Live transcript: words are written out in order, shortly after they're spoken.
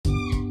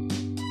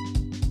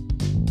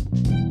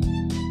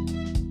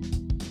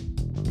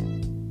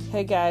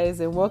Hey guys,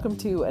 and welcome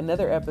to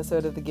another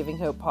episode of the Giving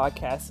Hope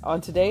podcast.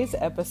 On today's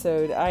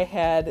episode, I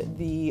had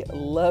the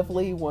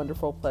lovely,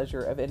 wonderful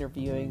pleasure of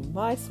interviewing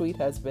my sweet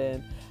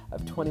husband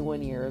of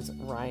 21 years,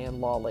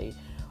 Ryan Lawley.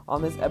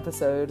 On this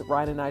episode,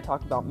 Ryan and I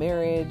talk about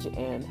marriage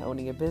and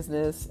owning a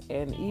business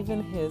and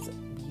even his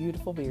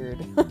beautiful beard.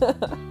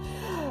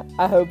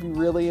 I hope you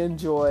really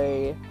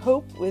enjoy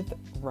Hope with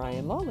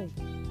Ryan Lawley.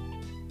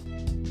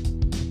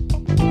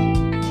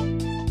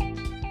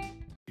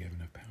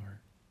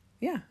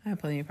 Yeah, I have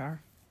plenty of power.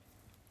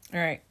 All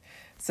right.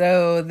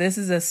 So this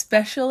is a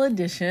special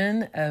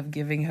edition of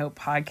Giving Hope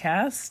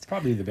podcast.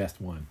 Probably the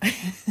best one.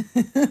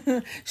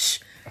 Shh.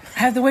 I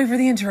have to wait for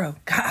the intro.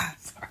 God.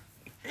 Sorry.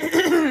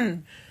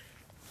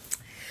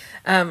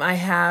 I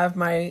have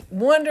my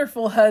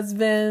wonderful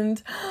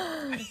husband.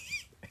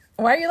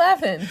 Why are you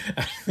laughing?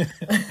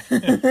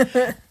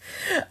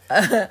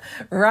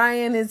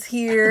 Ryan is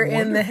here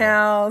in the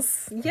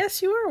house.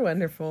 Yes, you are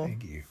wonderful.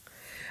 Thank you.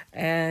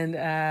 And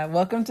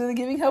welcome to the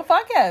Giving Hope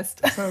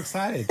podcast. I'm so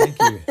excited.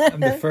 Thank you. I'm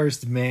the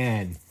first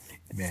man.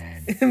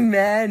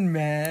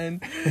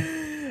 Man.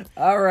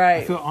 All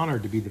right. I feel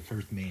honored to be the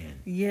first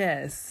man.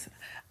 Yes.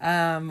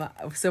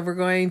 So we're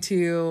going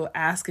to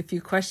ask a few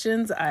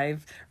questions.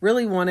 I've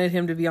really wanted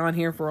him to be on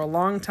here for a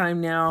long time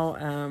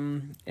now.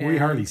 We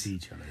hardly see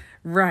each other.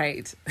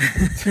 Right.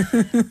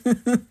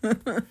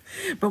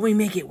 But we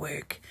make it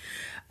work.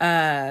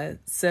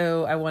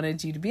 So I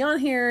wanted you to be on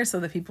here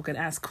so that people can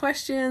ask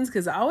questions,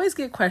 because I always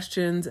get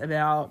questions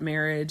about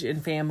marriage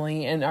and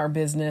family and our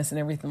business and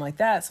everything like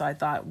that. So I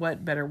thought,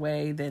 what better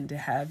way than to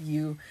have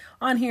you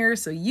on here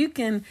so you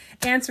can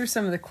answer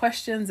some of the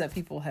questions that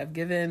people have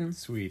given.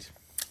 Sweet.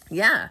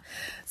 Yeah.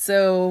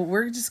 So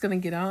we're just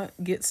going to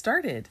get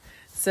started.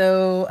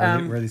 So,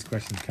 where are these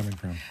questions coming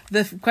from?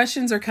 The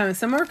questions are coming.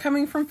 Some are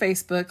coming from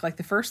Facebook. Like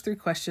the first four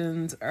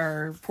questions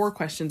are from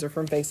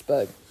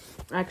Facebook.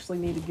 I actually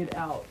need to get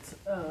out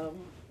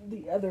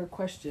the other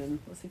question.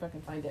 Let's see if I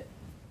can find it.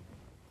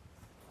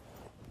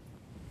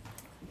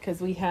 Because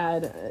we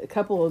had a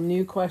couple of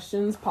new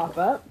questions pop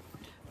up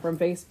from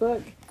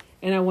Facebook,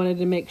 and I wanted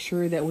to make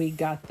sure that we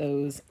got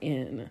those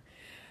in.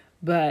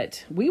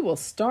 But we will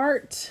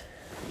start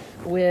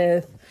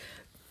with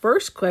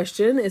first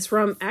question. It's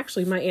from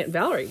actually my Aunt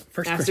Valerie.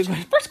 First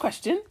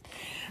question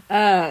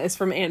is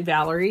from Aunt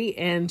Valerie,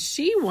 and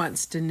she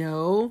wants to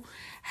know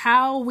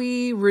how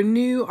we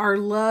renew our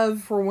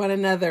love for one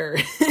another.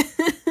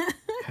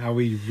 How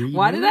we renew?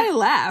 Why did I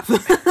laugh?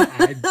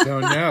 I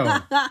don't know.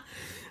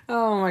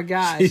 Oh my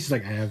gosh. She's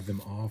like, I have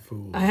them all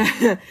fooled.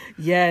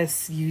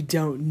 Yes, you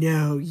don't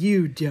know.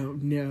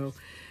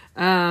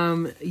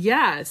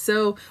 Yeah,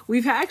 so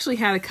we've actually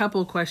had a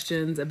couple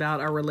questions about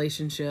our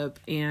relationship,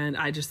 and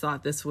I just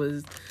thought this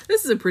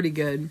is a pretty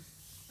good.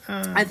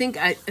 I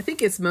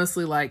think it's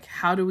mostly like,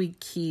 how do we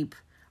keep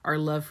our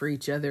love for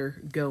each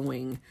other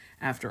going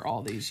after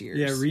all these years?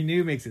 Yeah,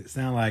 renew makes it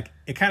sound like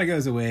it kind of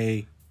goes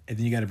away, and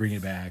then you got to bring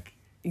it back.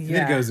 And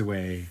then it goes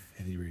away,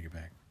 and then you bring it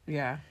back.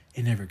 Yeah.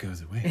 It never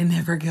goes away.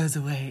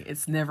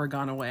 It's never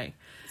gone away.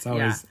 It's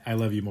always, I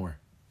love you more.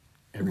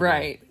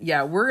 Right.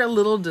 Yeah, we're a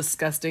little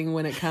disgusting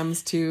when it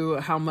comes to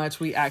how much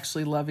we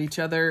actually love each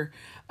other.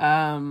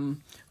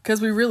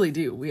 Because we really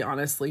do. We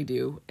honestly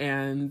do.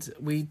 And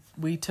we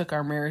took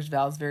our marriage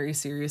vows very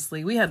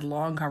seriously. We had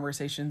long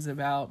conversations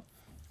about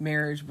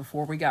marriage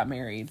before we got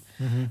married,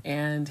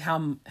 and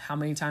how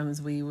many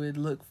times we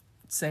would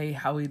say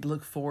how we'd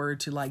look forward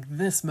to like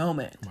this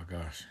moment. Oh my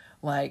gosh.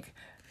 Like,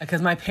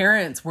 because my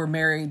parents were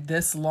married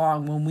this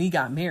long when we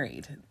got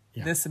married.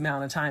 Yeah. This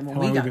amount of time when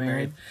we got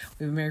married.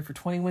 We've been married for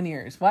 21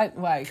 years.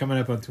 Why? Coming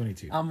up on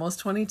 22. Almost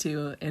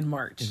 22 in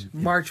March.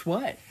 March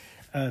what?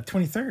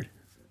 23rd.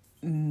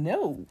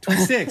 No.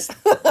 26th.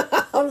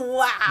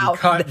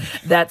 Wow.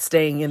 That's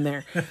staying in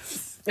there.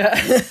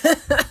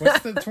 What's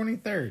the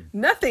 23rd?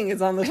 Nothing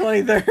is on the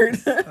 23rd.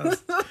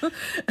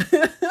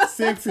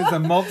 6 is a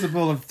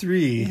multiple of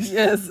 3.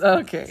 Yes.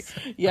 Okay.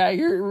 Yeah,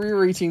 you're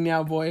reaching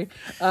now, boy.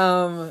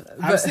 I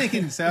was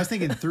thinking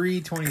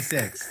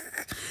 3/26.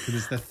 Because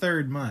it's the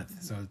third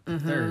month, so the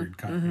third.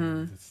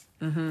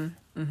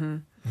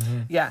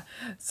 Yeah.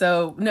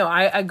 So no,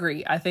 I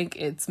agree. I think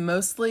it's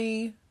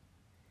mostly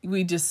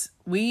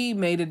we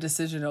made a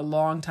decision a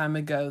long time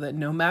ago that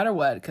no matter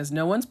what, because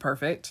no one's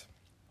perfect.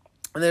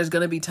 There's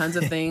going to be tons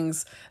of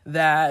things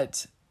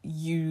that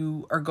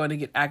you are going to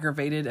get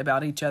aggravated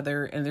about each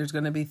other, and there's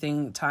going to be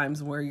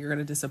times where you're going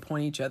to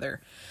disappoint each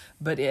other.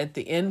 But at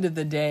the end of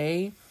the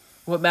day,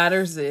 what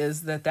matters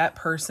is that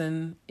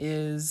person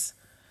is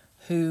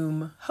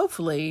whom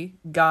hopefully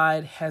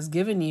God has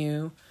given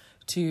you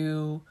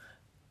to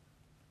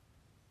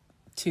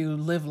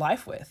live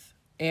life with.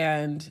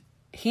 And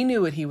he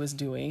knew what he was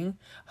doing.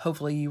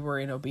 Hopefully you were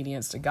in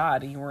obedience to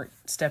God and you weren't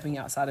stepping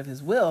outside of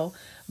his will.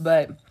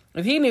 But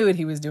if he knew what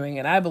he was doing,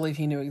 and I believe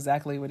he knew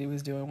exactly what he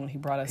was doing when he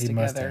brought us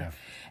together,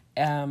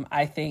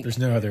 I think there's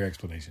no other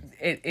explanation.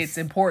 It's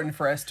important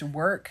for us to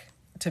work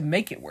to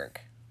make it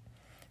work.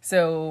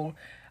 So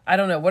I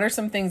don't know. What are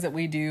some things that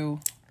we do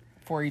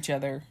for each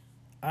other?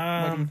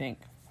 What do you think?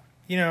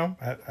 You know,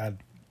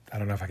 I I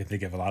don't know if I can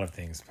think of a lot of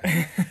things, but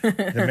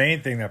the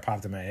main thing that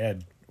popped in my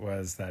head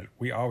was that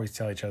we always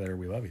tell each other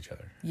we love each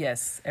other.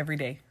 Yes, every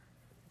day.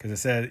 Because it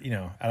said,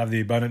 out of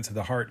the abundance of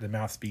the heart, the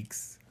mouth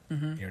speaks.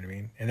 Mm-hmm. You know what I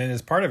mean? And then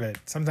as part of it,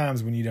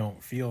 sometimes when you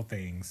don't feel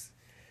things,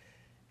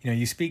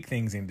 you speak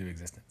things into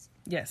existence.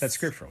 Yes. That's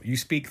scriptural. You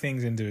speak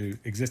things into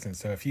existence.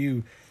 So if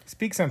you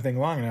speak something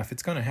long enough,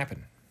 it's going to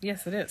happen.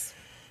 Yes, it is.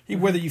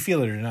 Whether you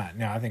feel it or not.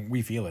 Now, I think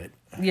we feel it.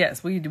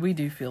 Yes, we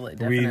do feel it,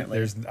 definitely.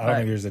 I don't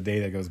think there's a day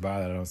that goes by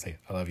that I don't say,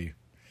 I love you.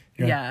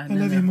 Yeah. I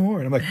love you more.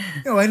 And I'm like,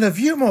 no, I love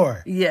you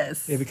more.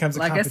 Yes. It becomes a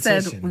like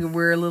competition. I said,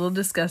 we're a little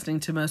disgusting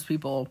to most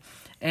people.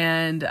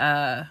 And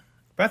but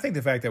I think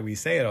the fact that we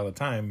say it all the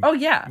time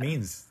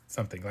means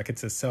something. Like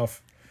it's a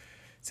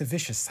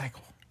vicious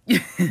cycle.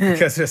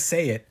 Because just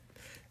say it.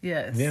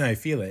 Yes. Then I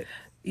feel it.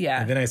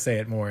 Yeah. And then I say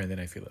it more, and then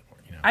I feel it more.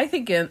 I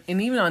think, and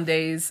even on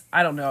days,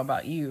 I don't know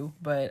about you,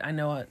 but I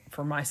know it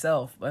for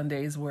myself, on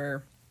days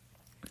where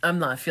I'm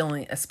not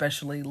feeling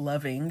especially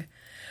loving,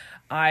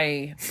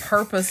 I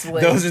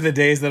purposely... Those are the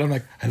days that I'm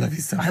like, I love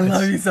you so much. I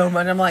love you so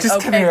much. I'm like, just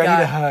okay, come here, God. I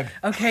need a hug.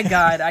 Okay,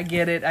 God, I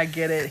get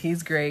it.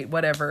 He's great,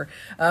 whatever.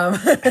 But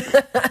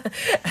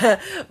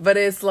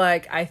it's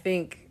like, I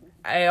think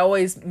I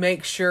always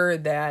make sure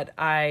that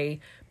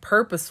I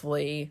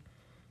purposefully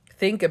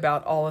think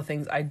about all the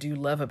things I do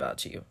love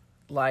about you.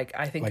 Like,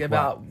 I think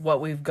about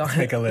what we've gone... Let's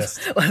make a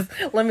list.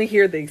 Let me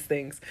hear these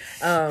things.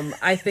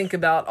 I think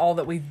about all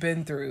that we've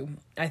been through.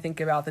 I think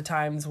about the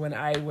times when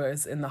I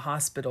was in the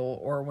hospital,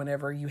 or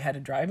whenever you had to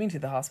drive me to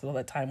the hospital,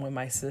 that time when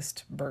my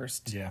cyst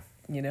burst. Yeah.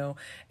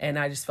 And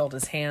I just felt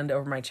his hand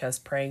over my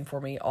chest praying for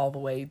me all the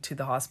way to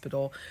the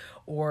hospital.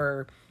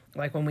 Or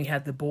like when we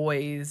had the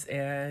boys,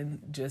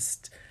 and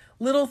just...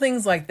 little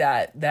things like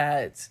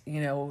that,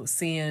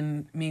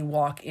 seeing me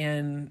walk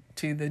in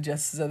to the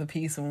Justice of the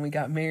Peace when we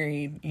got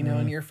married,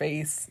 in your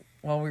face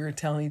while we were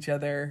telling each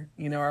other,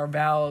 our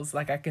vows,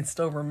 like I can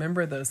still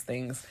remember those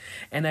things.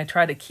 And I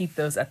try to keep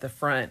those at the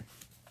front,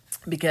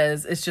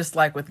 because it's just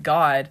like with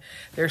God,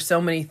 there's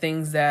so many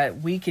things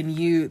that we can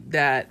use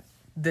that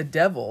the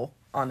devil,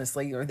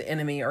 honestly, or the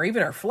enemy, or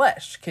even our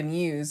flesh can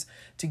use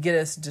to get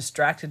us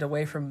distracted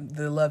away from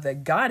the love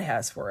that God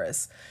has for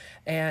us.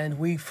 And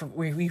we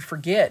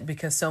forget,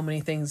 because so many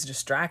things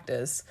distract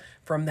us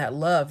from that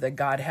love that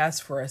God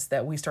has for us,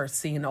 that we start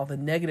seeing all the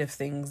negative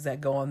things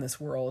that go on in this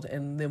world.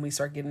 And then we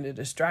start getting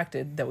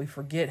distracted, that we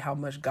forget how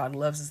much God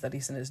loves us, that he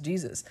sent us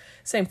Jesus.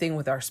 Same thing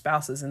with our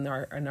spouses and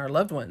our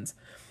loved ones.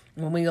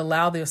 When we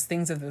allow those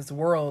things of this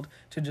world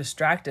to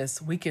distract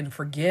us, we can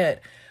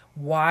forget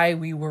why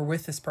we were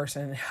with this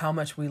person and how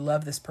much we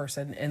love this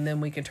person, and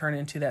then we can turn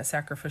into that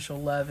sacrificial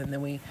love, and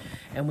then we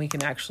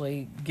can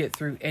actually get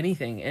through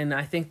anything. And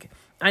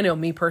I know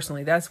me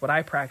personally, that's what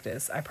I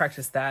practice. I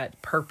practice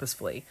that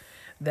purposefully,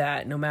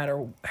 that no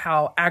matter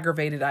how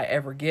aggravated I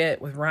ever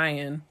get with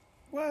Ryan,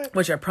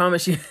 which I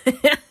promise you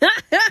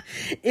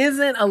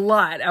isn't a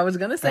lot. I was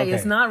going to say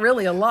it's not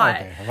really a lot.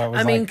 Okay. Well,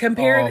 I mean,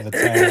 compared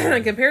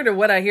to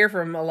what I hear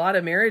from a lot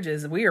of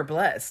marriages, we are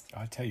blessed.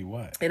 I'll tell you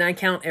what. And I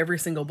count every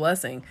single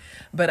blessing,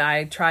 but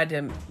I try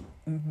to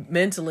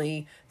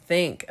mentally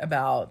think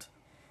about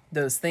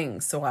those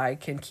things so I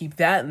can keep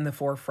that in the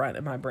forefront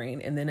of my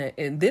brain. And then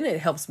it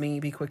helps me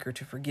be quicker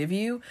to forgive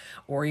you,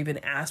 or even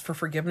ask for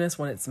forgiveness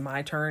when it's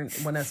my turn,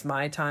 when it's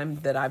my time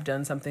that I've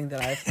done something that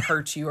I've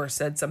hurt you, or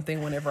said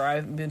something whenever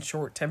I've been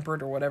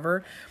short-tempered or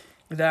whatever,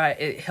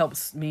 that it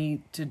helps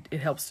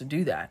to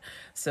do that.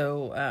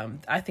 So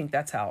I think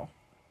that's how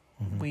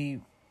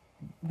we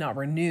not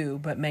renew,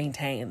 but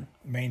maintain.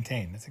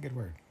 That's a good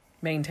word.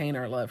 Maintain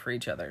our love for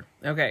each other.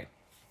 Okay.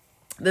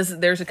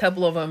 There's a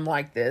couple of them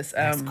like this.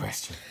 Next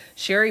question.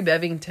 Sherry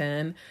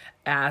Bevington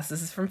asks,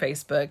 this is from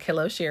Facebook.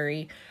 Hello,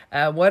 Sherry.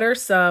 What are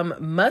some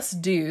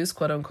must-dos,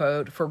 quote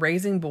unquote, for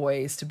raising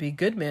boys to be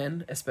good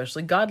men,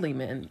 especially godly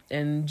men?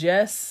 And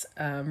Jess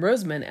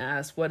Roseman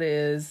asks, what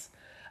is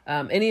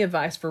any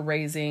advice for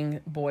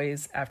raising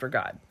boys after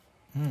God?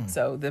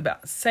 So the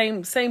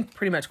same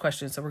pretty much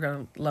questions. So we're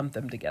going to lump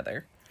them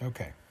together.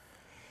 Okay.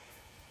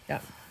 Yeah.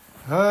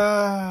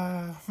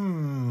 I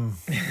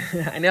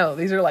know,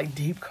 these are like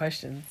deep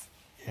questions.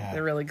 Yeah.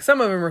 They're really,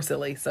 some of them are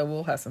silly, so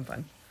we'll have some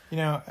fun.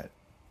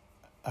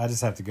 I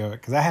just have to go,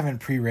 because I haven't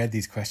pre-read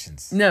these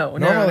questions. No.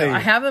 I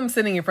have them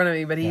sitting in front of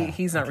me, but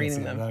he's not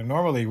reading them.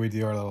 Normally we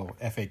do our little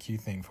FAQ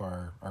thing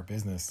for our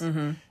business,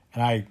 and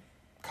I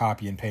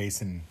copy and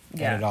paste and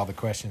edit all the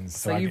questions.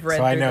 So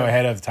I know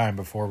ahead of time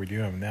before we do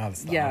them. Now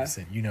it's the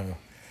opposite, So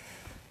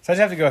I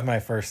just have to go with my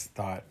first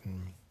thought.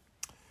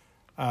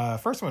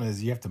 First one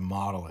is you have to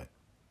model it.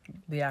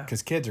 Yeah.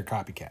 Because kids are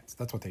copycats.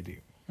 That's what they do.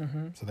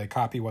 So they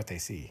copy what they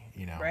see,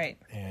 Right.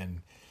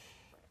 And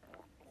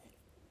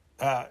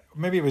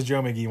maybe it was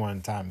Joe McGee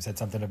one time said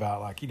something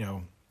about, like,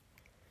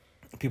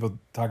 people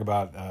talk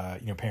about,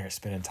 parents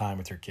spending time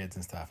with their kids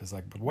and stuff. It's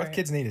like, but what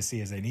kids need to see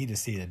is they need to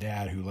see the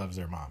dad who loves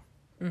their mom.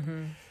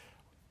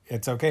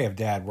 It's okay if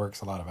dad works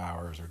a lot of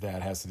hours, or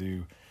dad has to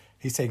do,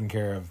 he's taking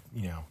care of,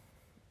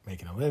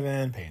 making a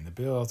living, paying the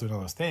bills, doing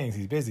all those things.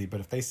 He's busy. But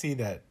if they see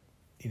that,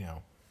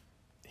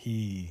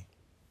 he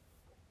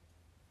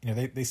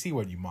they see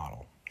what you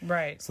model.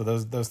 Right. So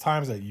those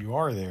times that you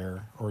are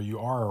there or you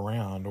are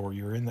around or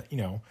you're in the,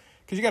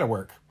 because you got to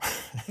work.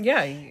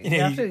 Yeah,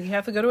 you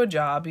have to go to a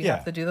job. You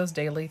have to do those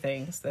daily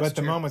things. That's but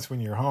the true. moments when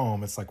you're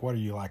home, it's like, what are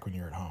you like when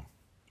you're at home?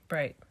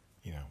 Right.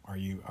 Are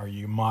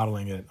you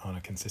modeling it on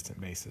a consistent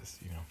basis?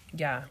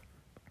 Yeah.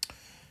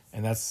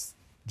 And that's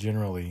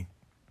generally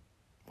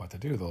what they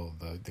do.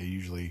 They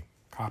usually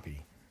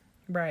copy.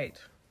 Right.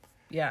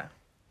 Yeah.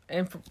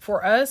 And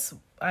for us,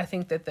 I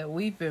think that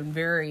we've been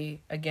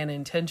very, again,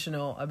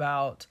 intentional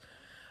about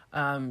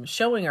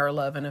showing our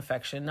love and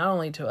affection, not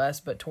only to us,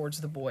 but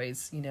towards the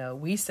boys.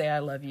 We say, I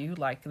love you.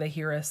 Like, they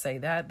hear us say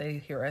that. They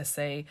hear us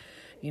say,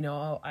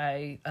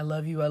 I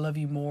love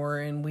you more.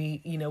 And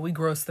we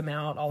gross them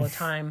out all the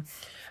time.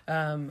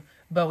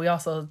 But we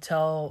also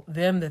tell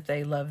them that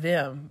they love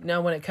them.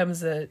 Now, when it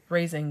comes to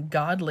raising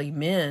godly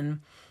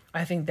men,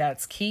 I think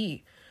that's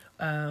key.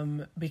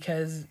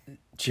 Because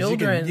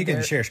children, you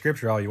can share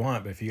scripture all you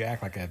want, but if you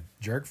act like a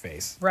jerk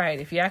face, right?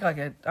 If you act like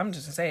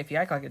if you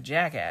act like a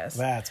jackass,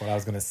 that's what I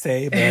was gonna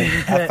say. But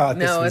I thought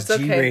this was it's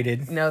okay.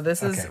 G-rated. No,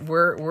 this is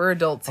we're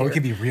adults here. We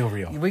can be real.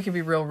 We can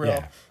be real.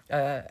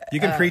 Yeah. You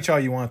can preach all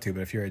you want to,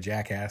 but if you're a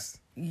jackass,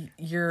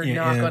 you're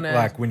not gonna,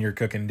 like when you're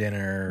cooking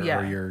dinner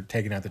or you're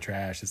taking out the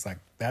trash. It's like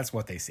that's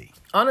what they see.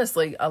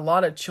 Honestly, a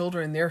lot of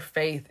children, their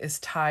faith is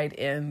tied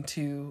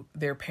into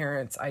their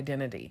parents'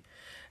 identity.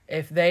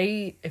 If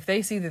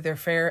they see that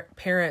their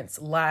parents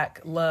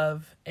lack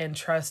love and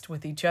trust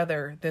with each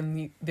other,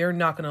 then they're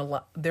not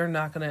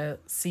gonna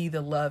see the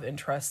love and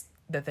trust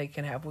that they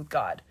can have with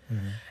God.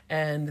 Mm-hmm.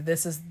 And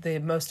this is the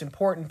most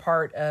important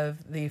part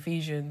of the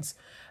Ephesians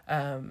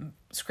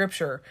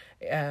scripture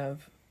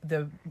of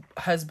the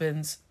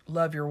husbands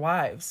love your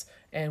wives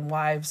and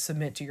wives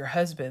submit to your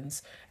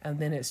husbands, and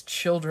then it's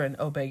children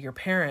obey your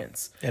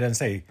parents. It doesn't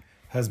say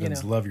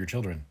husbands love your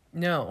children.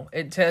 No,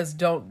 it says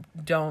don't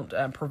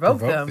provoke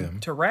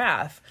them to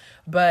wrath,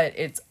 but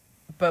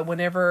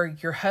whenever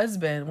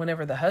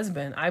the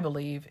husband, I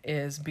believe,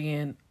 is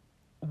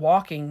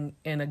walking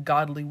in a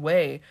godly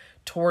way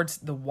towards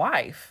the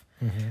wife,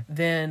 mm-hmm.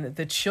 then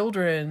the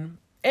children,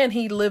 and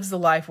he lives the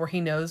life where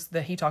he knows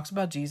that he talks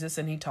about Jesus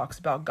and he talks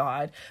about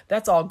God.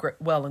 That's all great,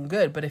 well and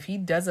good. But if he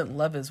doesn't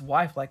love his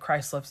wife like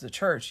Christ loves the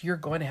church, you're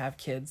going to have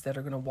kids that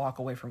are going to walk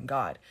away from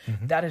God.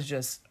 Mm-hmm. That is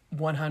just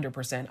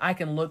 100%. I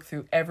can look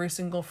through every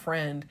single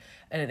friend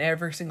and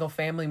every single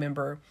family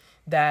member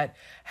that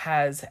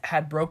has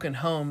had broken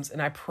homes,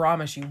 and I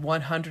promise you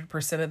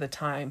 100% of the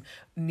time,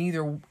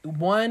 neither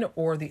one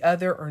or the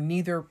other or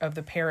neither of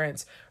the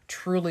parents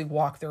truly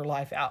walk their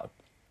life out.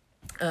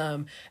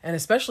 And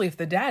especially if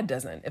the dad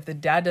doesn't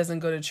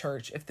go to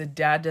church, if the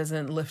dad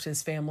doesn't lift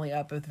his family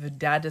up, if the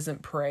dad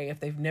doesn't pray, if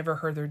they've never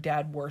heard their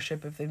dad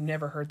worship, if they've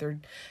never heard their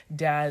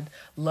dad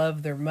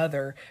love their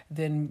mother,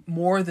 then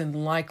more than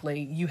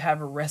likely you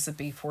have a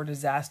recipe for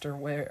disaster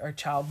where a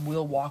child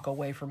will walk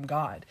away from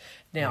God.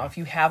 Now, if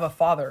you have a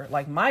father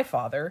like my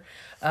father,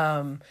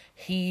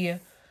 he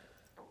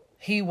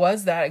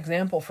was that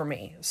example for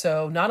me.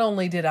 So not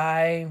only did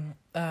I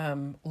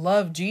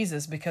love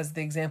Jesus because of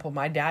the example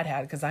my dad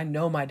had, because I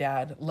know my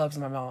dad loves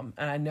my mom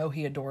and I know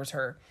he adores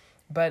her,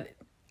 but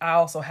I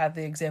also had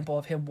the example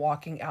of him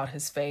walking out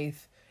his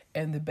faith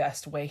in the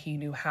best way he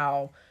knew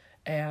how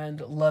and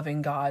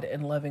loving God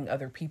and loving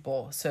other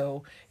people.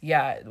 So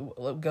yeah,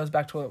 it goes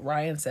back to what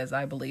Ryan says.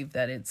 I believe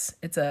that it's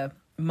a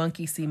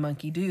monkey see,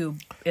 monkey do,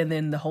 and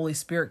then the Holy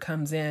Spirit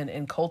comes in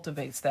and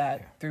cultivates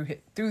that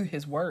through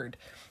His Word.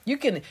 You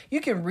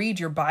can read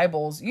your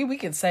Bibles. We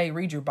can say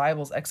read your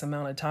Bibles X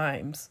amount of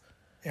times.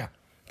 Yeah,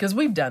 because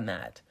we've done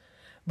that.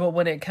 But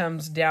when it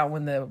comes down,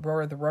 when the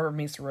rubber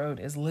meets the road,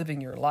 is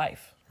living your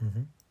life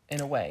mm-hmm. in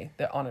a way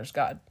that honors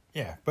God.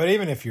 Yeah, but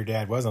even if your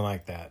dad wasn't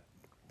like that,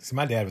 see,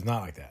 my dad was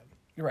not like that.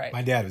 Right.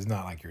 My dad was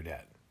not like your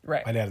dad.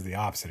 Right. My dad is the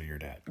opposite of your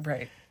dad.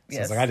 Right.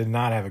 So it's like I did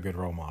not have a good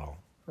role model.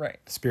 Right.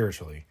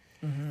 Spiritually.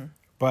 Mm-hmm.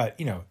 But,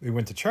 we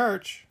went to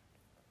church,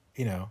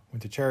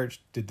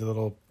 did the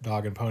little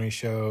dog and pony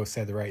show,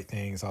 said the right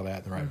things, all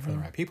that, mm-hmm. for the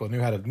right people,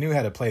 knew how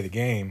to play the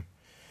game,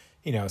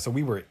 so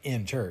we were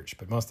in church,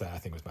 but most of that I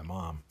think was my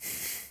mom.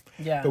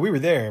 Yeah. But we were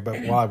there,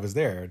 but while I was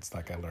there, it's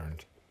like I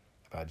learned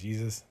about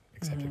Jesus,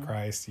 accepted mm-hmm.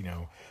 Christ,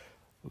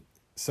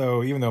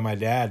 So even though my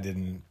dad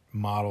didn't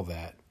model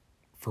that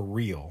for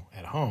real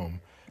at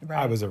home,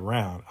 right.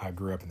 I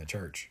grew up in the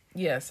church.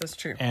 Yes, that's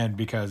true. And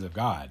because of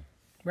God.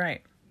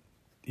 Right.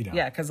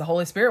 Yeah, because the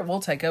Holy Spirit will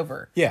take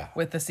over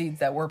with the seeds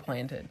that were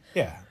planted.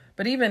 Yeah.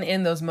 But even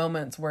in those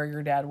moments where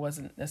your dad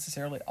wasn't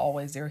necessarily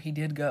always there, he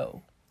did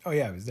go. Oh,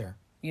 yeah, he was there.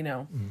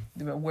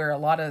 Mm-hmm. Where a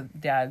lot of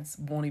dads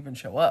won't even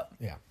show up.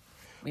 Yeah.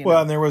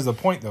 And there was a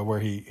point, though, where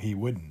he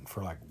wouldn't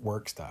for, like,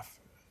 work stuff.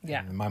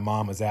 Yeah. And my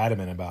mom was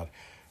adamant about,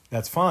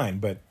 that's fine,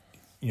 but,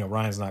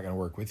 Ryan's not going to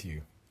work with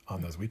you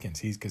on those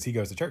weekends. Because he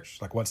goes to church.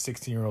 Like, what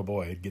 16-year-old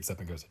boy gets up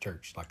and goes to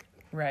church? Like,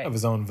 right. of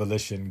his own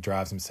volition,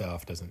 drives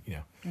himself, doesn't,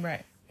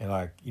 Right. And,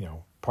 like,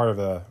 part of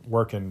the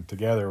working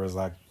together was,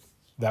 like,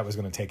 that was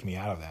going to take me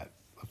out of that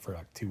for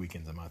like 2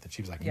 weekends a month. And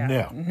she was like, Yeah.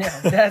 no,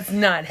 that's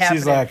not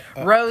happening. She's like,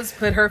 Rose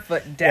put her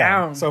foot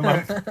down. Yeah. So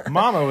my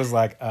mama was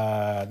like,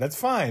 that's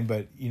fine.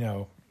 But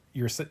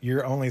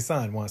your only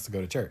son wants to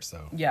go to church.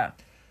 So yeah.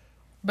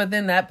 But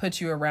then that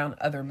puts you around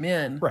other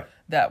men Right.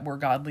 that were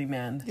godly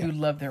men who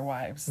loved their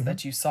wives,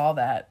 that you saw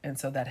that. And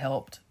so that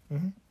helped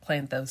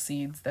plant those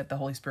seeds that the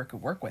Holy Spirit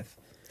could work with.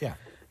 Yeah.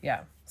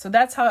 Yeah. So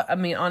that's how,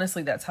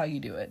 honestly, that's how you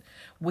do it.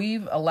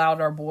 We've allowed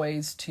our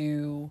boys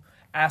to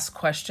ask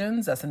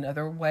questions. That's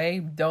another way.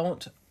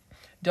 Don't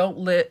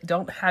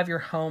have your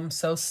home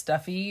so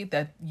stuffy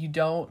that you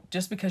don't,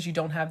 just because you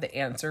don't have the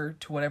answer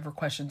to whatever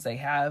questions they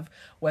have,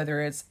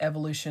 whether it's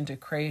evolution to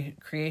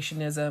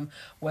creationism,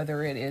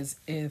 whether it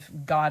is if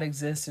God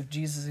exists, if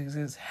Jesus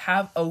exists,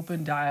 have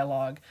open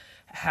dialogue,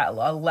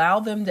 allow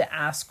them to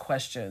ask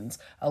questions,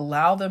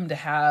 allow them to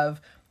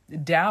have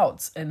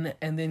doubts, and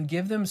then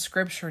give them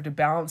scripture to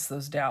balance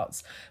those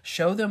doubts.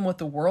 Show them what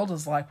the world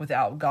is like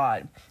without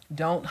God.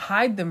 Don't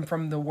hide them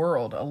from the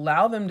world.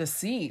 Allow them to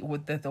see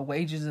that the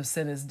wages of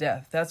sin is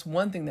death. That's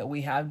one thing that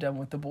we have done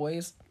with the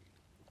boys.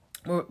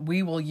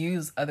 We will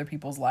use other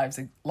people's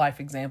life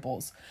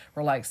examples.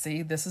 We're like,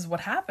 see, this is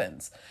what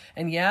happens.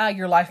 And yeah,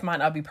 your life might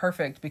not be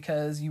perfect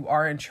because you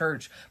are in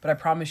church, but I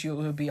promise you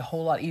it would be a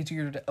whole lot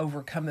easier to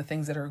overcome the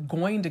things that are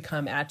going to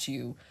come at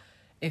you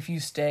if you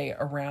stay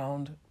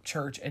around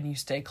church and you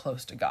stay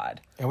close to God.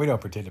 And we don't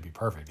pretend to be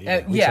perfect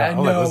either. God,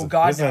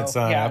 listen, no.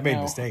 son, Yeah, I've made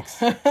no.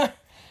 mistakes.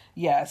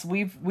 Yes,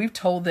 we've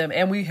told them,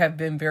 and we have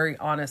been very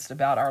honest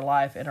about our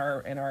life and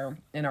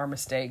our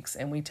mistakes.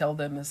 And we tell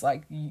them, it's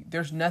like,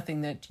 there's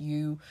nothing that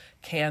you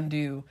can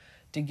do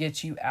to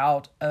get you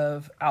out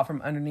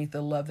from underneath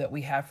the love that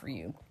we have for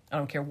you. I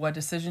don't care what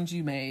decisions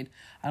you made.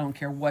 I don't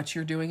care what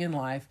you're doing in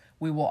life.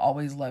 We will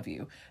always love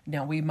you.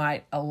 Now, we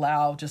might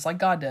allow, just like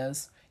God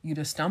does, you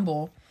to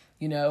stumble,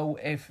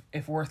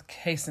 if worst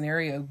case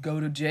scenario, go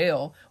to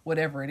jail,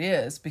 whatever it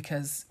is,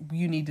 because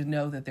you need to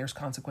know that there's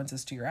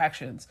consequences to your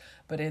actions.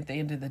 But at the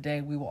end of the day,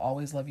 we will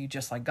always love you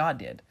just like God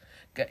did.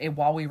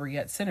 While we were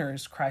yet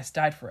sinners, Christ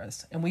died for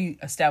us. And we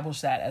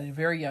established that at a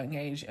very young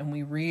age, and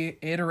we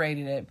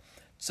reiterated it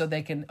so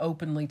they can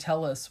openly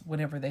tell us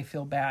whenever they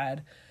feel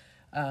bad,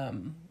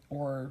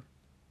 or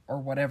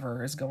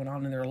whatever is going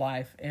on in their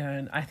life.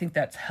 And I think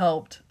that's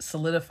helped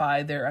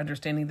solidify their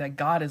understanding that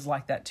God is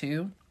like that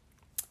too.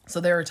 So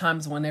there are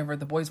times whenever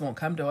the boys won't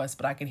come to us,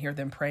 but I can hear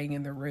them praying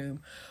in their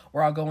room,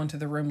 or I'll go into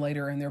the room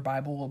later and their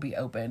Bible will be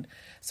open.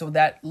 So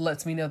that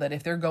lets me know that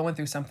if they're going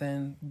through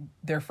something,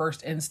 their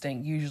first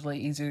instinct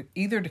usually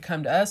either to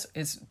come to us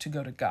is to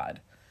go to God.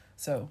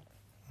 So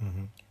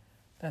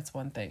that's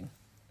one thing.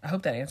 I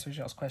hope that answers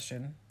y'all's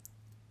question.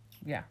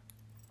 Yeah.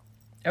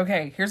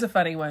 Okay, here's a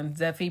funny one.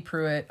 Zeffie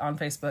Pruitt on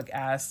Facebook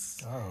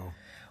asks,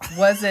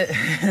 was it...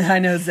 I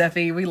know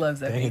Zeffie. We love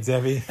Zeffie. Dang it,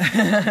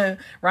 Zeffie.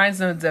 Ryan's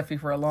known Zeffie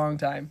for a long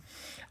time.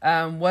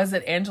 Was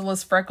it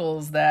Angela's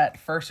freckles that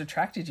first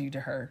attracted you to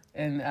her?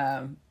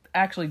 And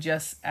actually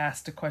just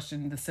asked a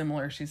question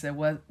similar. She said,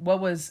 what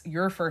was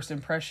your first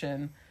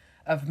impression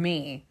of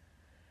me?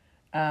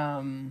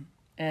 And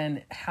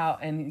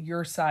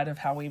your side of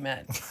how we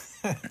met?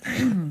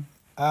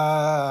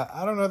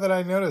 I don't know that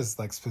I noticed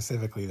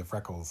specifically the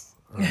freckles.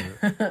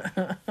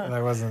 That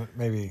wasn't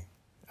maybe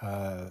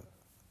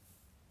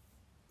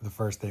the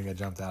first thing that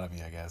jumped out at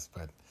me, I guess.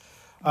 But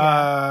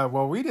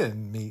well, we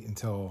didn't meet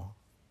until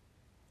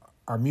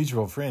our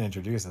mutual friend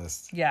introduced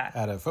us. Yeah.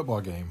 At a football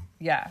game.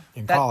 Yeah.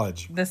 In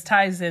college. This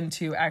ties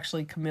into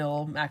actually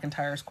Camille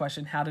McIntyre's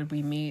question: how did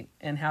we meet,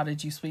 and how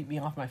did you sweep me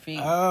off my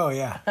feet? Oh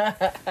yeah,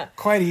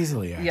 quite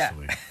easily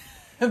actually.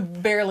 Yeah.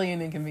 Barely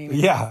an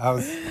inconvenience. Yeah, I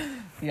was.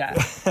 Yeah.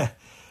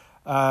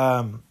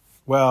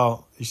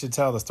 Well, you should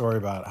tell the story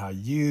about how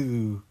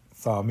you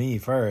saw me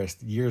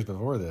first years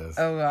before this.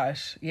 Oh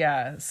gosh,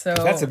 yeah. So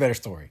that's a better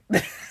story.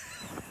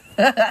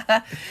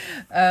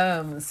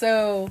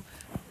 So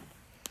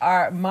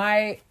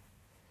my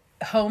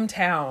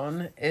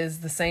hometown is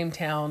the same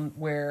town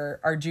where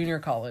our junior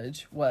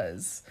college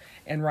was,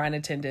 and Ryan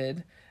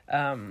attended.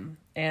 And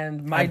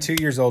I'm 2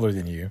 years older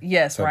than you.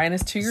 Yes, so, Ryan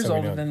is 2 years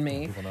older than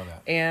me. People know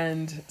that.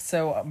 And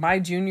so my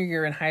junior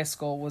year in high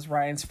school was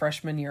Ryan's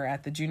freshman year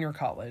at the junior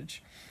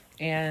college.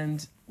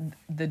 And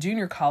the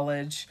junior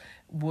college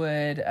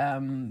would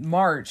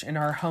march in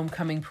our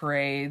homecoming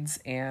parades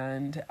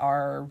and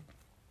our,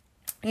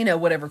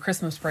 whatever,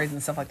 Christmas parades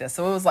and stuff like that.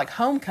 So it was like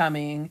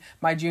homecoming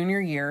my junior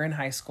year in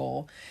high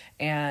school.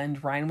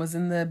 And Ryan was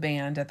in the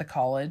band at the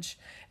college.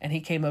 And he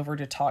came over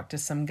to talk to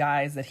some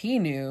guys that he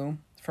knew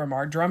from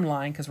our drum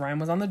line, because Ryan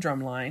was on the drum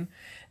line.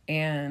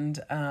 And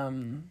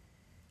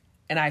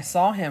I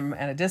saw him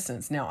at a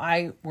distance.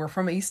 Now, we're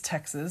from East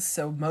Texas,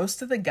 so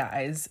most of the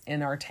guys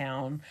in our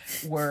town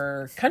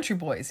were country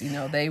boys.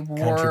 They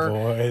wore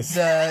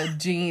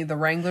the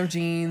Wrangler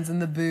jeans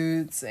and the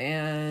boots,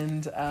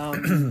 and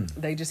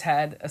they just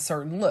had a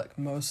certain look.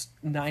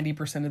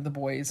 90% of the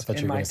boys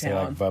in my town. Say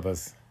like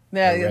Bubba's.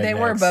 Yeah, they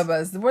weren't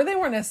Bubba's. Where they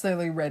weren't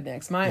necessarily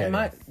rednecks.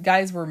 My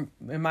guys were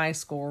in my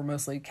school were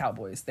mostly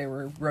cowboys. They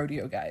were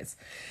rodeo guys.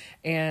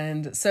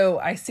 And so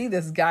I see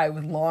this guy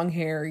with long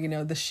hair,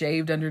 the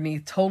shaved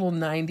underneath, total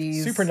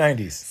 90s. Super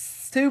 90s.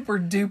 Super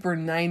duper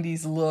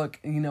 90s look,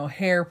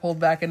 hair pulled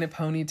back in a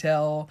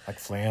ponytail. Like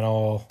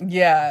flannel.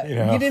 Yeah.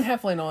 You didn't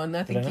have flannel on.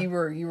 I think you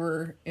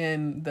were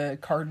in the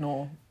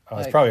Cardinal. Oh,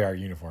 it's probably our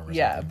uniform or something.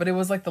 Yeah, but it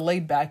was like the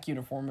laid back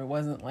uniform. It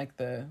wasn't like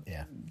the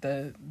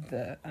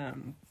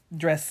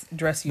dress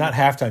uniform. Not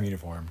halftime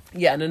uniform.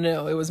 Yeah,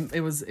 no. It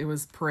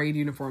was parade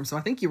uniform. So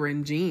I think you were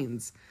in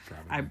jeans.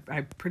 I'm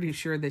pretty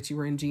sure that you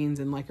were in jeans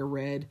and like a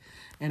red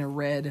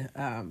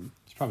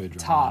it's probably a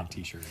top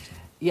t-shirt or something.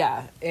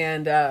 Yeah,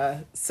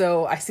 and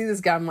so I see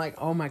this guy. I'm like,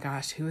 oh my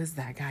gosh, who is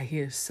that guy? He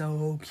is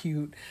so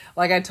cute.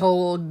 Like I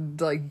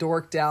told, like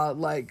dorked out,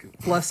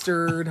 like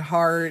flustered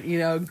heart,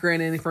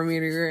 grinning from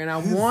ear to ear, and I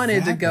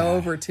wanted to go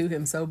over to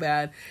him so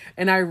bad,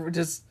 and I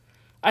just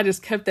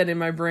kept that in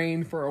my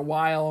brain for a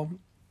while.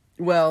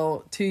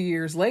 Well, 2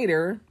 years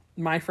later,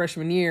 my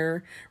freshman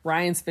year,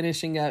 Ryan's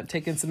finishing up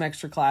taking some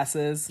extra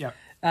classes. Yep.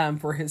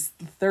 For his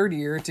third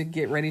year to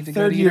get ready to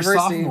go to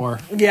university. Sophomore.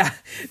 Yeah,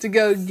 to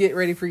go get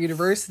ready for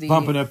university.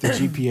 Bumping up the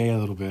GPA a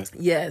little bit.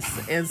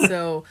 Yes, and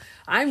so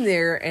I'm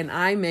there and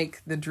I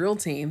make the drill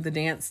team, the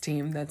dance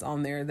team that's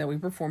on there that we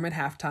perform at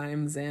half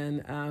times. And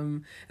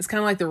it's kind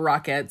of like the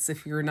Rockettes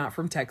if you're not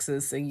from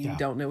Texas and you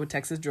don't know what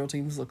Texas drill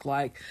teams look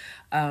like.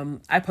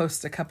 I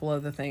post a couple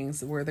of the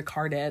things where the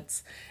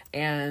Cardettes,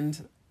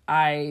 and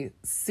I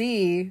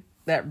see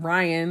that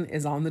Ryan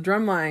is on the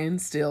drum line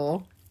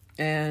still.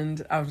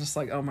 And I was just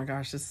like, oh my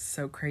gosh, this is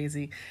so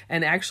crazy.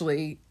 And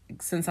actually,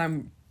 since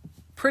I'm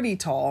pretty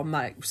tall, I'm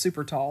not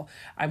super tall,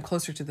 I'm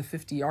closer to the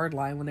 50-yard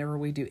line whenever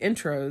we do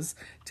intros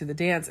to the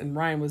dance. And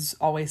Ryan was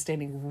always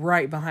standing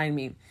right behind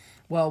me.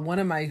 Well, one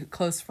of my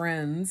close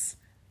friends,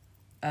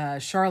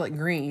 Charlotte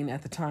Green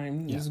at the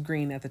time, was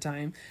Green at the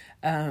time,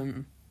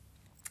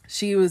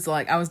 she was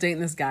like, I was dating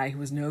this guy who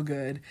was no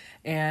good.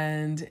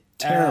 And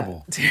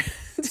terrible.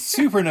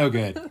 Super no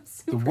good.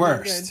 The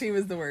worst. He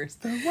was the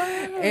worst. The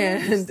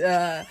worst.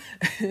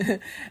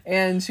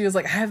 And she was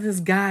like, I have this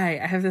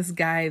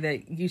guy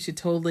that you should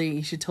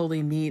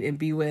totally meet and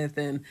be with.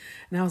 And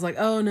I was like,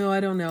 oh no,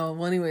 I don't know.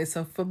 Well, anyway,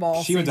 so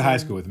football. She went to high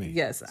school with me.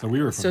 Yes. So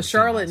we were from So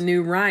Charlotte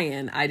knew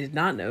Ryan. I did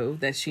not know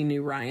that she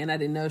knew Ryan. I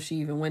didn't know she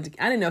even I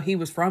didn't know he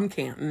was from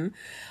Canton.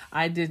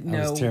 I didn't know.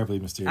 That was terribly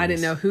mysterious. I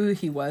didn't know who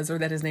he was or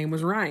that his name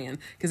was Ryan.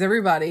 Because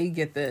everybody,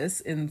 get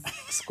this, in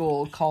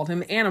school called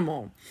him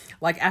Animal.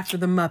 Like after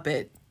the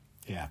Muppet.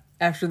 Yeah.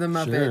 After the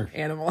Muppet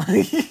Animal.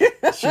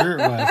 Sure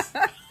it was.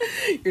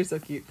 You're so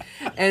cute.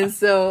 And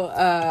so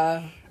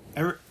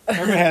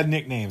everybody had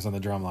nicknames on the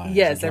drum line.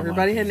 Yes,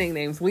 everybody had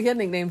nicknames. We had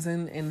nicknames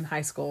in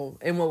high school.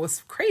 And what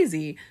was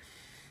crazy,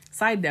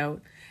 side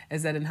note,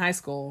 is that in high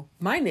school,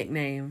 my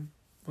nickname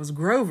was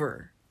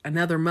Grover,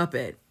 another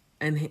Muppet.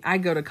 And I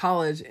go to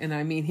college and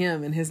I meet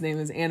him and his name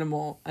is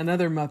Animal,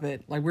 another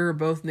Muppet. Like we were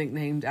both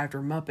nicknamed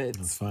after Muppets.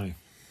 That's funny.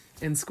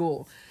 In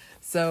school.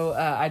 So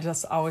I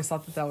just always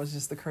thought that was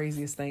just the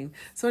craziest thing.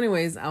 So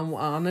anyways, I'm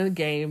on a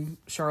game.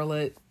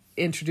 Charlotte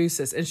introduced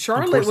us. And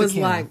Charlotte was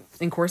like,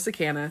 in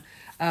Corsicana.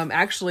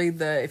 Actually,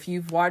 if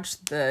you've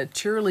watched the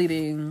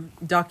cheerleading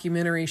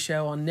documentary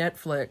show on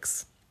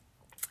Netflix,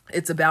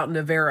 it's about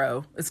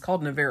Navarro. It's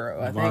called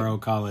Navarro, I think. Navarro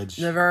College.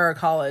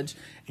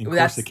 In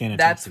Corsicana,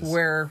 That's Texas.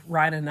 where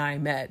Ryan and I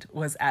met,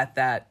 was at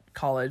that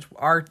college.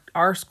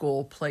 Our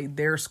school played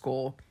their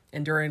school.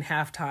 And during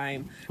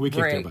halftime we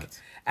kicked their butts.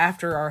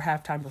 After our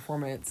halftime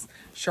performance,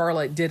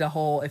 Charlotte did a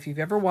whole, if you've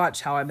ever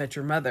watched How I Met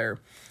Your Mother,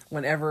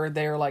 whenever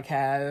they're like,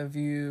 have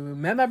you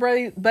met my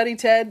buddy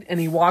Ted? And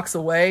he walks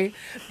away.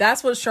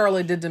 That's what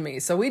Charlotte did to me.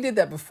 So we did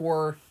that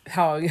before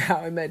How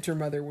I Met Your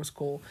Mother was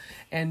cool.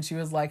 And she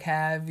was like,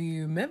 have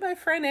you met my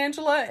friend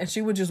Angela? And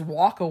she would just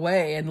walk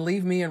away and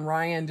leave me and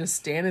Ryan just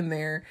standing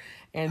there.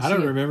 And I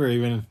don't remember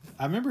even,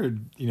 I remember,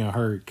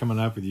 her coming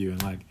up with you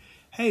and like,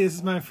 hey, this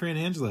is my friend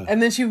Angela.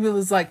 And then she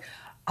was like,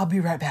 I'll be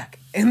right back.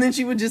 And then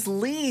she would just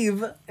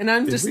leave. And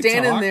I'm just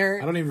standing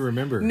there. I don't even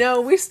remember.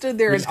 No, we stood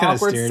there in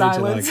awkward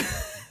silence.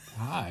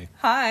 Hi.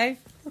 Hi.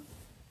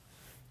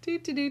 Do.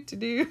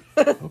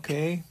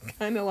 Okay.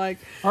 Kind of like.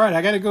 All right,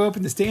 I got to go up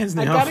in the stands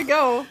now. I got to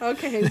go.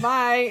 Okay,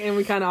 bye. And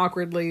we kind of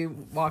awkwardly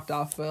walked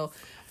off. Well,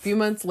 a few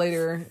months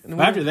later.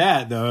 After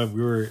that, though,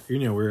 we were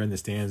in the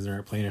stands and we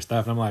were playing her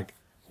stuff. And I'm like,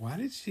 why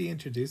did she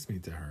introduce me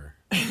to her?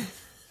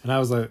 And I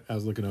was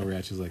looking over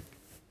at, she was like,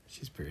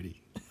 she's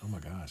pretty. Oh my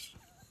gosh.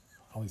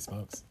 Holy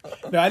smokes.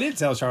 No, I did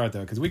tell Charlotte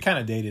though, because we kind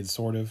of dated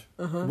sort of.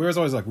 Uh-huh. We was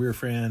always like, we were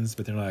friends,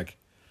 but then like,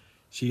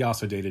 she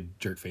also dated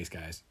jerk face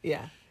guys.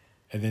 Yeah.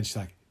 And then she's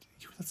like,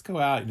 let's go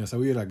out. So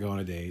we would like go on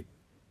a date.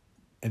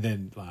 And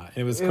then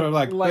it was kind of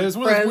like it was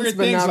one of those weird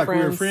things. Like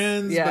friends. We were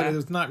friends, but it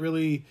was not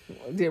really,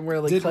 didn't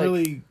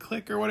really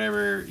click or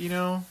whatever,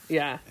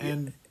 Yeah.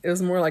 And it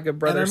was more like a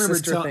brother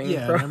sister thing.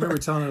 Yeah. And I remember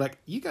telling her like,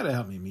 you got to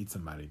help me meet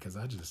somebody because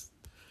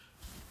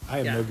I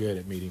am no good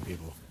at meeting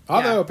people.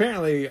 Although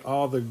apparently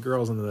all the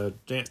girls on the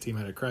dance team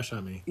had a crush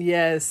on me.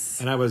 Yes.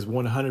 And I was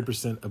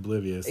 100%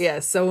 oblivious.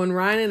 Yes. So when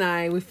Ryan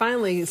and we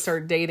finally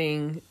started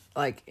dating,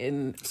 like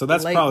in So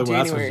that's late probably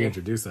January. when she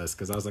introduced us,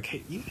 because I was like,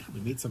 hey, you have to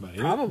meet somebody.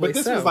 Probably But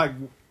this so. was like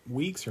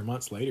weeks or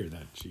months later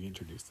that she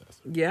introduced us.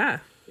 Yeah.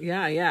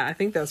 I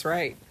think that's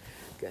right.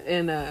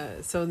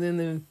 And so then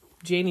in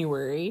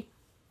January,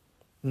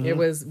 we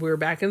were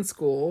back in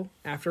school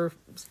after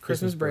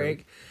Christmas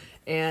break,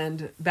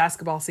 and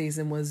basketball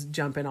season was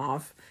jumping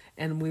off,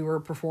 and we were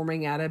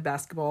performing at a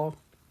basketball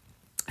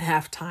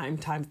halftime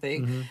time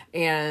thing,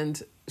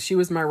 and she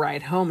was my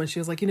ride home, and she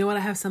was like, you know what,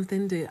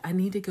 I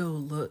need to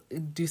go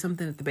do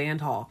something at the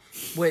band hall,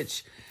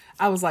 which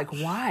I was like,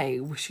 why?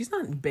 She's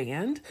not in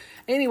band.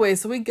 Anyway,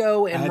 so we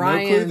go, and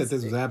Ryan, no clue that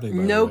this was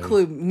happening. No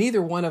clue.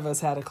 Neither one of us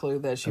had a clue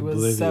that she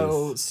Oblivious.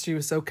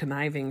 was so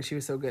conniving. She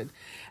was so good.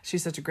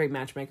 She's such a great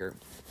matchmaker.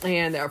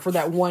 And for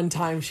that one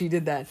time she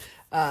did that.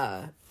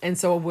 And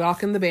so we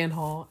walk in the band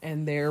hall,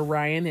 and there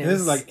Ryan is. And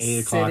this is like 8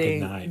 o'clock at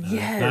night.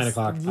 Yes, 9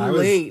 o'clock.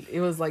 Late. It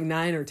was like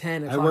 9 or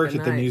 10 o'clock. I worked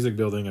at the music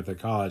building at the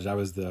college. I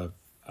was the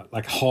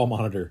hall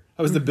monitor.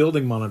 I was the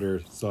building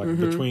monitor. So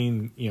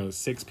between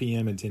 6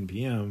 p.m. and 10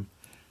 p.m.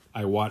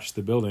 I watched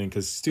the building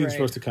because students are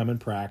supposed to come and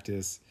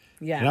practice.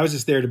 Yeah. And I was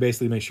just there to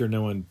basically make sure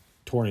no one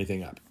tore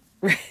anything up.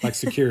 Like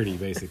security,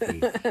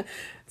 basically.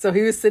 So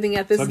he was sitting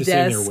at this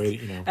desk, there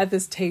waiting, at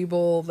this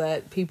table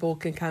that people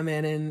can come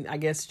in and I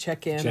guess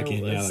check in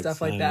stuff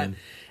like that. In.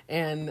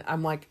 And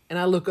I'm like, and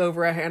I look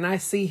over at her and I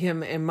see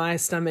him, and my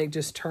stomach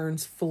just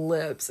turns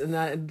flips. And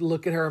I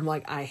look at her, I'm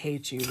like, I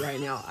hate you right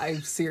now. I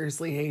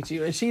seriously hate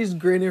you. And she's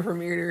grinning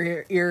from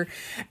ear to ear.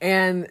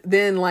 And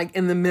then, like,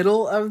 in the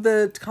middle of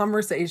the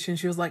conversation,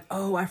 she was like,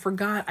 oh, I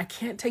forgot. I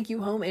can't take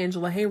you home,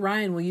 Angela. Hey,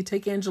 Ryan, will you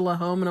take Angela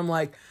home? And I'm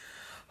like,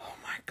 oh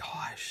my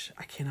gosh,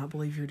 I cannot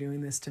believe you're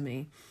doing this to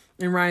me.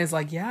 And Ryan's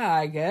like, yeah,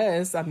 I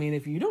guess. I mean,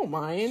 if you don't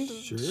mind,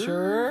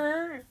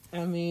 sure.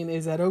 I mean,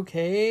 is that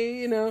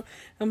okay?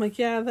 I'm like,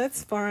 yeah,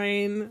 that's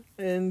fine.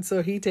 And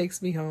so he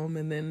takes me home,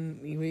 and then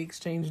we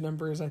exchange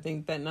numbers, I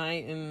think, that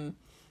night. And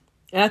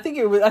I think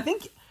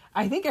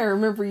I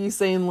remember you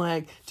saying,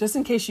 like, just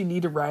in case you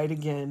need a ride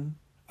again.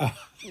 That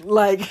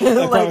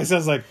probably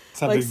sounds like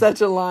something like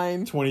such a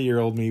line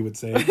 20-year-old me would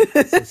say.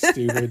 So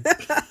stupid.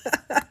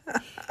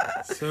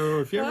 So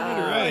if you ever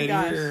need a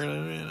ride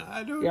here,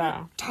 I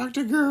don't talk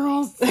to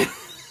girls.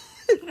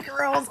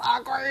 Girls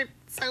awkward.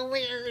 So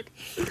weird.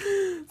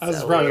 I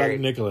was probably like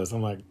Nicholas.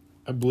 I'm like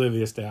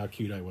oblivious to how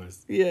cute I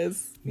was.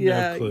 Yes.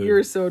 No clue. You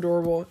were so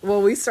adorable.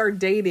 Well, we started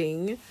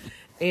dating,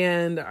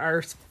 and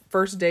our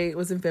first date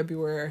was in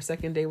February. Our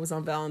second date was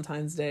on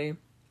Valentine's Day.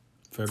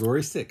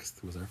 February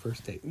 6th was our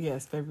first date.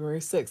 Yes, February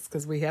 6th,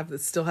 because we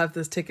still have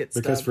this ticket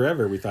Because stub.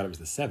 forever we thought it was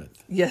the 7th.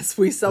 Yes,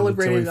 we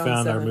celebrated until we on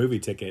found 7th. our movie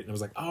ticket, and it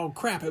was like, oh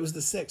crap, it was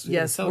the 6th.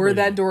 Yes, we're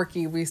that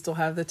dorky. We still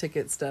have the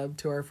ticket stub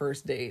to our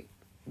first date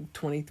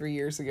 23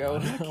 years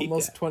ago,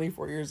 almost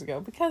 24 years ago,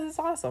 because it's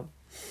awesome.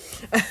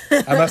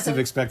 I must have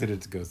expected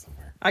it to go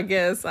somewhere. I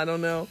guess. I don't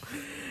know.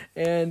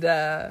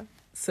 And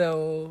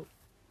so,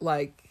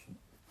 like,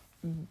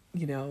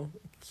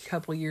 a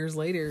couple years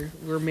later,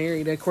 we're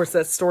married. Of course,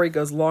 that story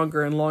goes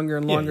longer and longer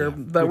and longer,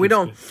 but we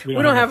don't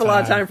have a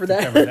lot of time for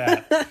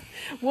that.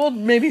 We'll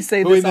maybe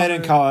say this. We met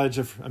in college.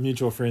 A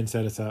mutual friend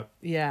set us up.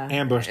 Yeah.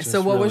 Ambushed us.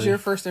 So what was your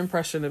first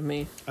impression of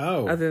me?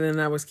 Oh. Other than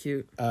I was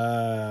cute.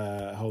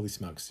 Holy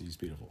smokes, she's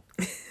beautiful.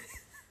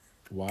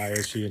 Why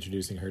is she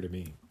introducing her to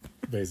me?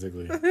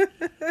 Basically. I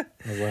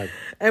was like,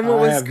 and what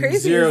was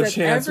crazy is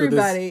that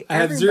everybody... I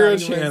had zero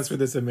chance for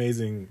this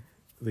amazing...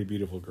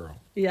 beautiful girl.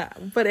 Yeah,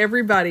 but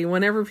everybody,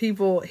 whenever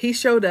he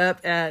showed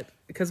up at,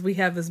 because we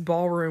have this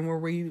ballroom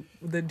where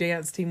the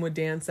dance team would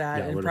dance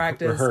at and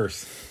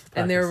rehearse.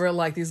 And there were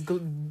like these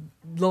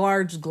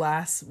large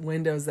glass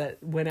windows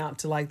that went out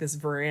to like this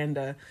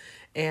veranda,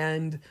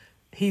 and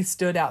he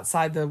stood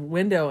outside the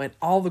window, and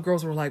all the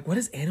girls were like, what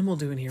is Animal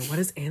doing here? What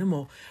is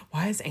Animal?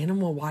 Why is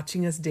Animal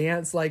watching us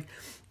dance? Like,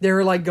 they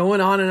were like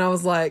going on, and I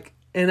was like,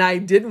 and I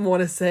didn't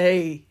want to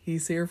say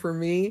he's here for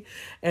me.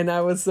 And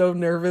I was so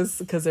nervous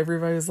because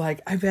everybody was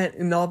like, I bet.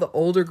 And all the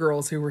older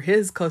girls who were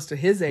close to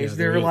his age,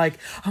 they were like,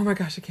 oh my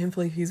gosh, I can't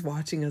believe he's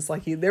watching us.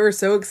 Like they were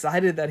so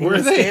excited that he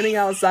was standing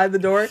outside the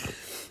door.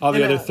 All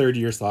the other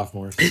third-year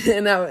sophomores.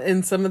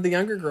 And some of the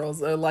younger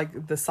girls,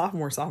 like the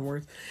sophomores.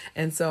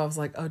 And so I was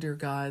like, oh dear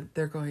God,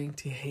 they're going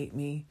to hate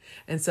me.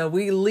 And so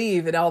we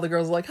leave, and all the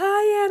girls are like,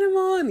 hi,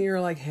 Animal. And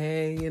you're like,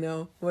 hey,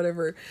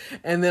 whatever.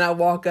 And then I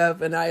walk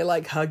up and I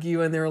like hug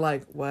you, and they're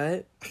like,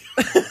 what?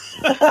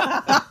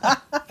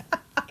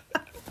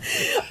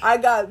 I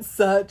got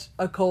such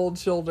a cold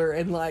shoulder,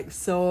 and like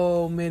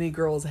so many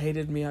girls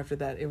hated me after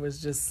that. It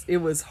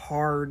was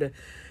hard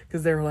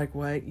because they were like,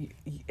 what?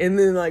 And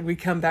then like we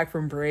come back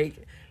from break,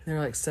 and they're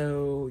like,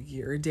 so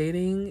you're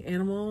dating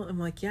Animal? I'm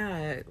like,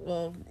 yeah,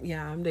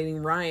 I'm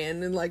dating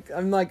Ryan. And like,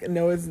 I'm like,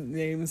 know his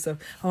name and stuff.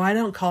 Oh, I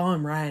don't call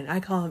him Ryan.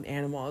 I call him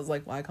Animal. I was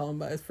like, well, I call him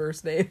by his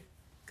first name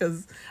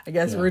because I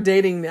guess we're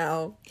dating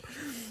now.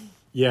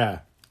 Yeah.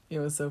 It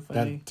was so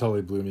funny. That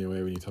totally blew me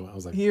away when you told me. I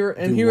was like, he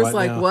was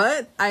like, now?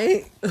 "What?"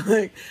 I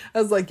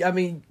was like, "I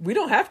mean, we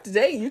don't have to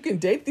date. You can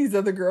date these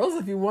other girls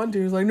if you want to."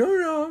 He was like, "No,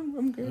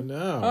 I'm good.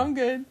 No, I'm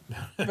good."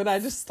 But I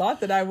just thought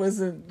that I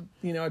wasn't,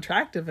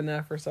 attractive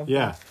enough or something.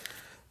 Yeah.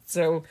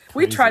 So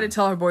we try to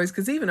tell our boys,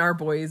 because even our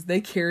boys, they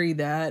carry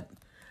that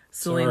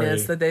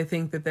silliness that they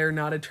think that they're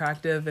not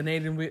attractive. And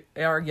Aiden,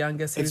 our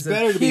youngest, it's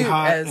better to be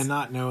hot and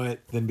not know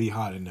it than be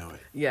hot and know it.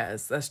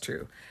 Yes, that's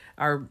true.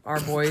 Our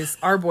boys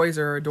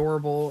are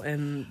adorable,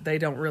 and they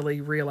don't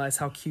really realize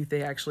how cute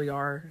they actually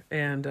are.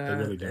 And they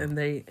really don't.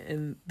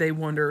 and they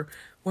wonder,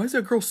 why is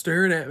that girl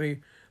staring at me?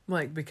 I'm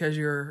like, because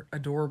you're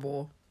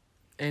adorable,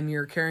 and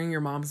you're carrying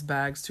your mom's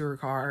bags to her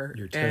car.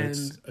 Your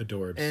totes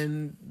adorbs.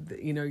 And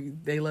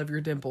they love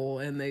your dimple,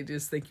 and they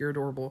just think you're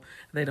adorable.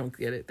 They don't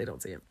get it. They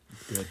don't see it.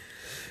 Good.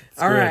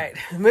 All right,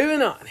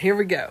 moving on. Here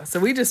we go. So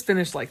we just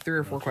finished like 3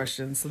 or 4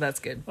 questions, so that's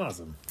good.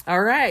 Awesome.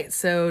 All right,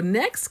 so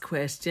next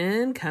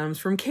question comes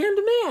from Cam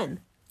DeMann.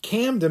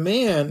 Cam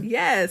DeMann?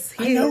 Yes.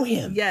 I know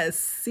him. Yes,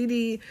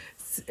 CDR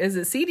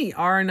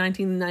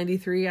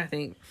 1993, I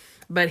think.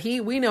 But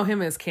we know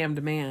him as Cam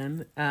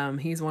DeMann.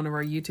 He's one of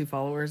our YouTube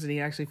followers, and he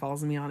actually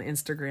follows me on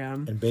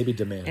Instagram. And Baby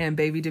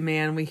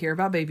DeMann. We hear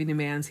about Baby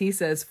DeManns. He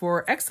says,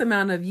 for X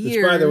amount of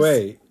years... Which, by the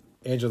way,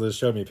 Angela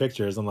showed me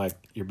pictures. I'm like,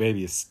 your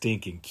baby is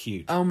stinking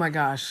cute. Oh my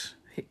gosh.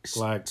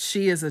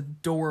 She is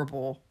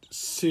adorable.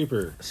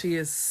 Super. She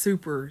is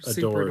super Adorbs.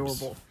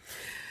 adorable.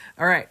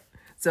 All right.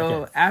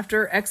 So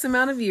after X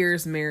amount of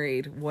years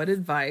married, what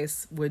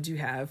advice would you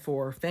have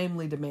for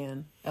family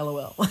demand?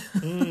 LOL.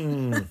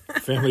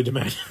 Family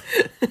demand.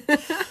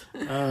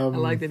 I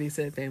like that he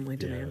said family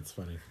demand. Yeah, that's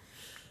funny.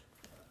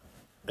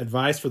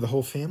 Advice for the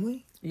whole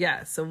family?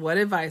 Yeah. So what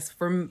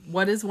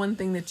is one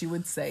thing that you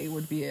would say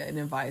would be an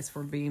advice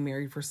for being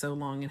married for so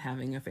long and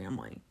having a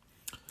family?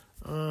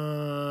 That's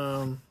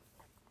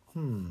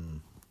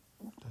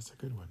a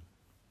good one.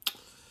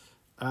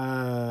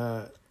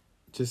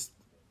 Just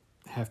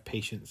have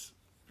patience.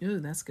 Ooh,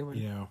 that's a good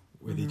one.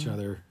 With each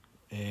other,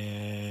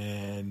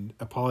 and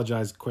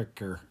apologize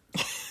quicker.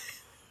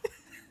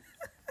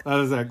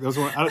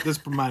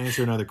 This might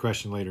answer another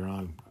question later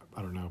on.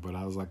 I don't know, but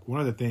I was like, one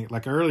of the things,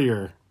 like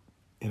earlier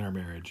in our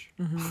marriage,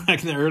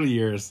 like in the early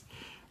years,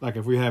 like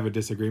if we have a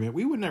disagreement,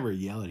 we would never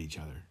yell at each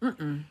other.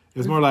 It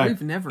was more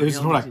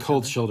like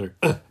cold shoulder.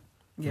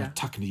 Yeah, I'm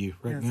talking to you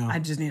now. I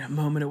just need a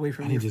moment away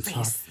from your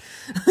face.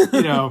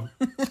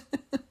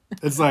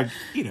 It's like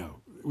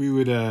we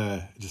would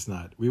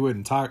we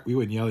wouldn't talk. We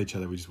wouldn't yell at each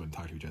other. We just wouldn't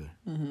talk to each other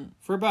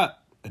for about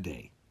a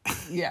day.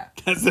 Yeah,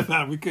 that's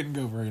about. We couldn't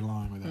go very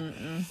long with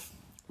that.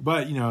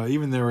 But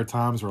even there were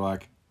times where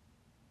like,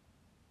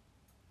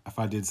 if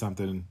I did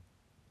something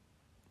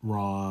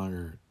wrong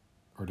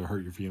or to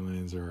hurt your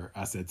feelings, or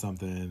I said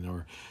something,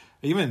 or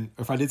even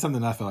if I did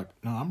something I felt like,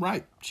 no, I'm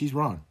right, she's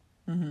wrong.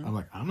 I'm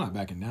like, I'm not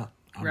backing down.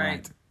 I'm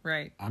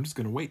right. I'm just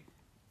gonna wait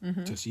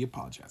till she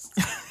apologizes.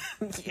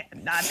 Yeah,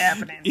 not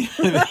happening.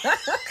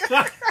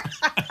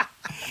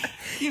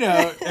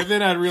 And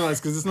then I'd realize,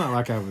 because it's not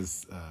like I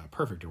was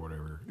perfect or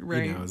whatever.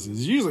 Right. It's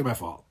usually my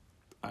fault.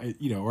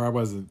 Or I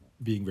wasn't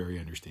being very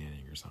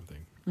understanding or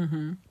something.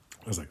 I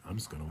was like, I'm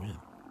just gonna win.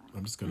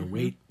 I'm just gonna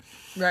wait.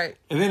 Right.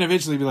 And then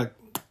eventually be like,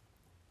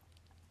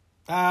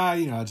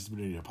 I just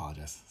need to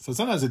apologize. So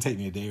sometimes it'd take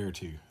me a day or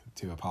two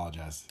to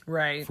apologize.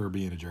 Right. For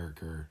being a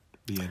jerk or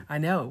being. I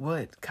know it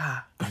would.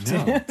 God.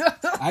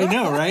 I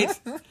know, right?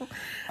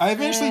 I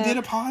eventually did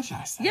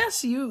apologize.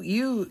 Yes,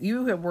 you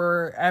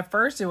were, at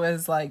first it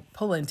was like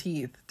pulling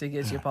teeth to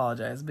get you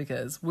apologize,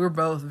 because we're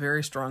both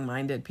very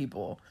strong-minded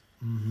people.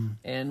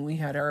 And we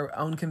had our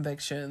own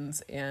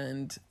convictions,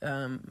 and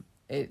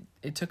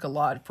it took a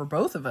lot for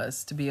both of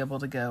us to be able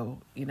to go,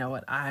 you know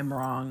what, I'm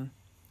wrong.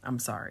 I'm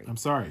sorry.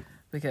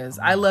 Because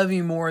I love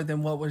you more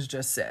than what was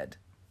just said.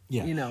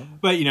 Yeah.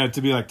 But,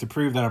 to be like, to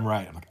prove that I'm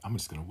right, I'm like, I'm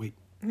just going to wait.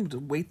 I'm going to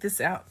wait this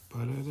out.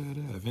 But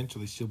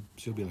eventually she'll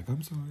be like,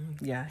 I'm sorry.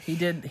 Yeah, he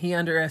did. He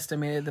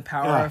underestimated the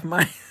power of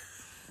my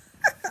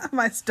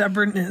my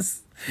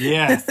stubbornness.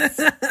 Yes.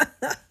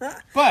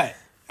 But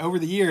over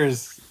the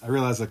years, I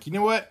realized, like, you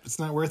know what? It's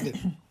not worth it.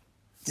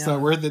 It's not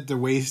worth it to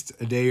waste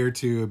a day or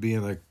two of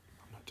being like,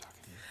 I'm not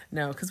talking to you.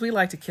 No, because we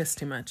like to kiss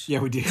too much. Yeah,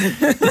 we do.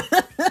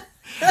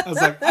 I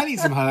was like, I need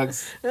some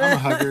hugs. I'm a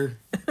hugger.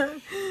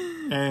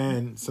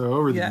 And so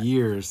over the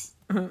years,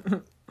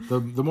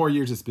 the more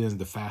years it's been,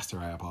 the faster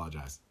I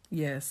apologize.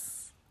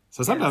 Yes.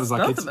 So sometimes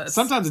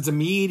sometimes it's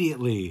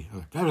immediately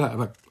I'm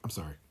like, I'm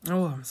sorry.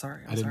 Oh, I'm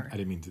sorry. I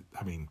didn't mean to.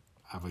 I mean,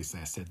 obviously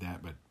I said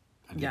that, but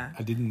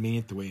I didn't mean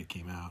it the way it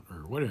came out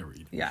or whatever.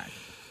 Yeah.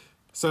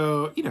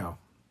 So,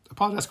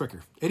 apologize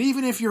quicker. And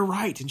even if you're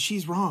right and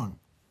she's wrong,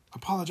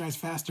 apologize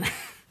faster.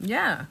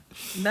 Yeah,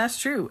 that's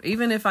true.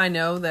 Even if I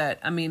know that,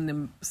 I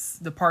mean,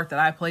 the part that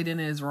I played in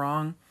it is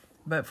wrong,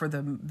 but for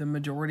the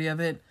majority of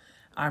it,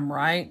 I'm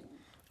right.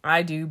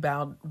 I do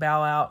bow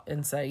out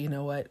and say, you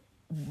know what,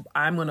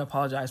 I'm going to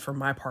apologize for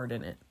my part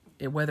in it.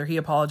 Whether he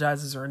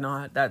apologizes or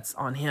not, that's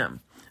on him.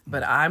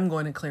 But I'm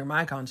going to clear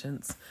my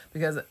conscience,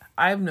 because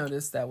I've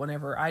noticed that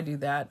whenever I do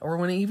that,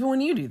 or even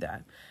when you do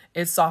that,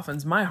 it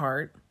softens my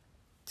heart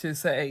to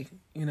say,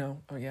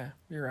 oh yeah,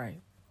 you're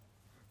right.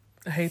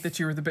 I hate that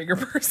you were the bigger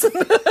person.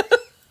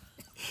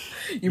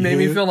 You made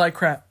me feel like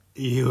crap.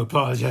 You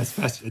apologize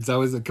faster. It's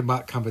always a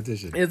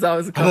competition. It's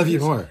always a competition. I love you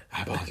more.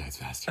 I apologize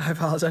faster. I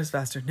apologize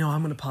faster. No,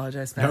 I'm going to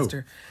apologize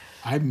faster.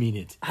 No, I mean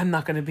it. I'm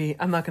not going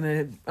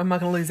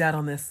to lose out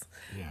on this.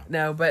 Yeah.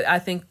 No, but I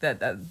think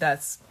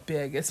that's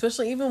big,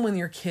 especially even when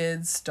your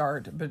kids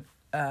start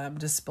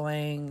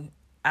displaying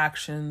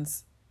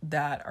actions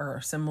that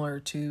are similar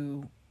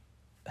to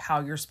how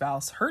your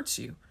spouse hurts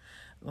you.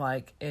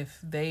 Like if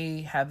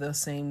they have those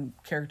same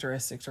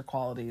characteristics or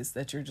qualities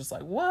that you're just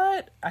like,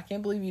 what? I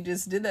can't believe you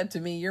just did that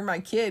to me. You're my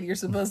kid. You're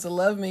supposed to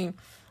love me.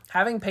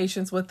 Having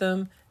patience with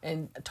them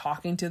and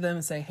talking to them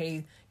and say,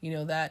 hey,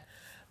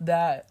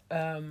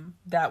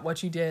 that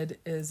what you did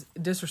is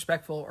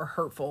disrespectful or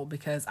hurtful,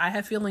 because I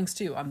have feelings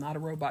too. I'm not a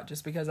robot.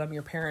 Just because I'm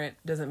your parent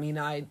doesn't mean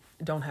I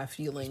don't have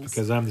feelings. Just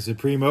because I'm the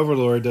supreme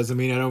overlord doesn't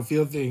mean I don't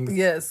feel things.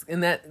 Yes,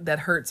 and that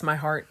hurts my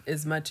heart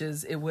as much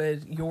as it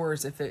would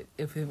yours if it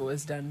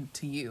was done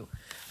to you.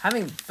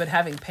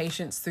 Having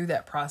patience through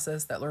that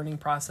process, that learning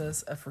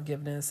process of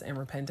forgiveness and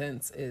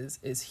repentance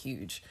is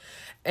huge.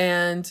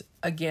 And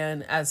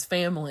again, as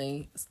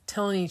family,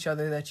 telling each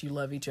other that you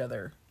love each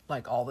other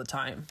like all the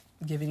time,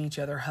 giving each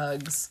other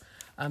hugs,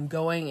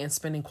 going and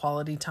spending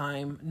quality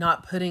time,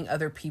 not putting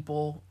other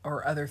people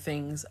or other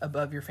things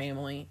above your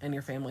family and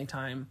your family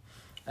time.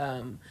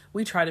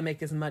 We try to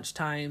make as much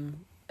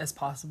time as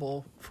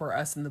possible for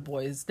us and the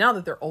boys. Now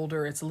that they're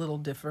older, it's a little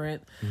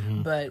different.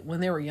 Mm-hmm. But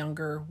when they were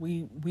younger,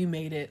 we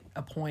made it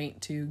a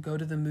point to go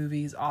to the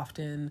movies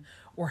often,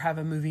 or have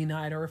a movie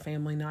night or a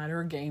family night or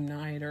a game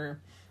night, or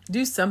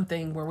do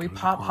something where we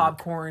pop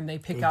popcorn, they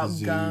pick out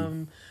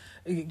gum,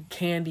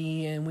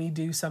 candy, and we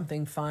do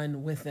something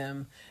fun with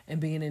them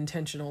and being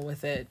intentional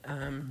with it.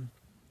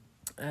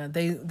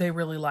 They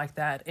really like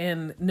that.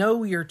 And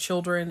know your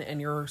children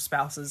and your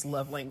spouse's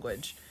love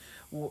language.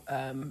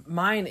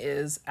 Mine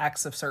is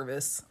acts of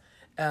service.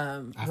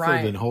 I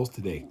filled in holes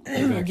today.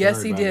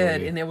 Yes, he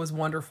did, and it was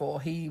wonderful.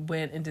 He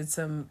went and did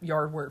some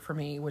yard work for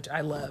me, which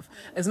I love.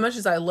 As much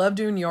as I love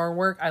doing yard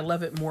work, I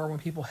love it more when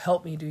people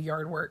help me do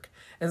yard work.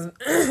 As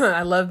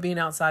I love being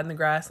outside in the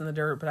grass and the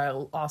dirt, but I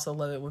also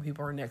love it when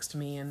people are next to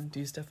me and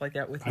do stuff like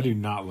that with me. I do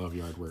not love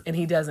yard work, and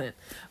he doesn't.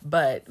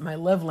 But my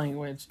love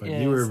language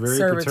is you were very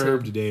servitude.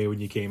 Perturbed today when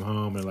you came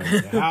home and like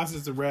the house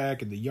is a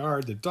wreck and the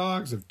yard, the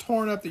dogs have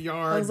torn up the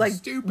yard. I was like,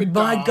 stupid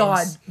my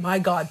dogs. my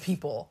God,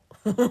 people.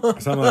 So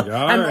I'm like,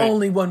 I'm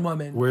only one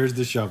woman. Where's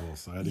the shovel?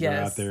 So I had to go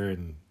out there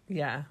and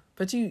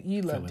but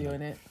you love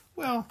doing it.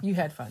 Well, you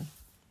had fun,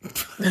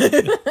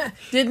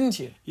 didn't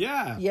you?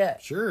 Yeah.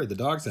 Sure, the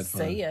dogs had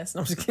fun. Say yes.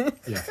 No, I'm just kidding.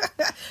 Yeah,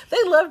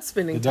 they loved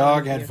spending. The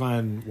dog had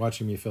fun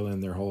watching me fill in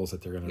their holes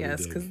that they're going to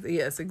redig.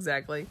 Yes,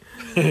 exactly.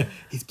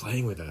 He's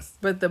playing with us.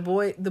 But the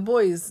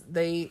boys,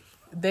 they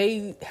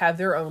have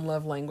their own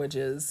love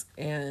languages,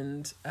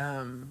 and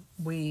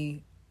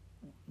we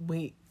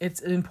it's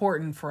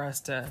important for us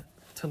to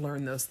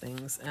learn those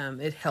things.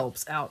 It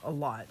helps out a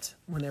lot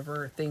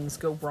whenever things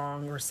go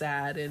wrong or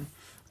sad and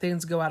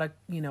things go out of,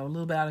 a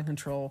little bit out of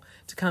control,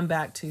 to come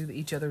back to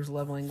each other's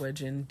love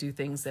language and do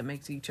things that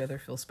makes each other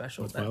feel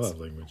special. What's my love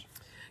language?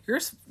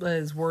 Yours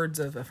is words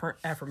of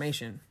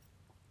affirmation.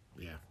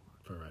 Yeah,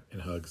 right.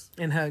 And hugs.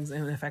 And hugs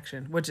and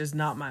affection, which is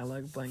not my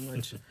love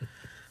language.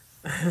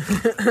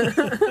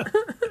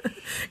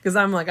 Because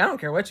I'm like, I don't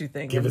care what you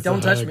think. Don't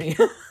touch me.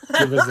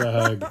 Give us a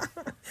hug.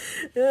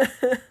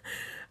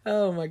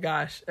 Oh my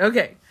gosh.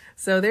 Okay.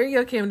 So there you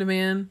go, Camden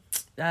Man.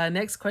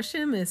 Next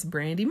question, Miss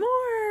Brandy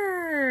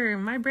Moore.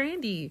 My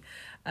Brandy.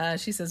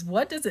 She says,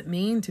 what does it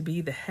mean to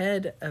be the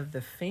head of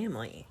the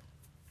family?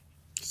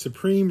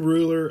 Supreme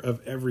ruler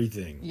of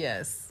everything.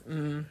 Yes.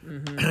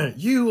 Mm-hmm.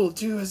 You will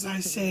do as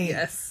I say.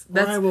 Yes.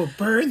 Or I will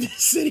burn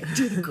this city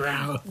to the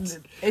ground.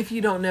 If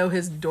you don't know,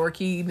 his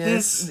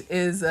dorkiness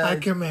is I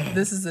command.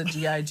 This is a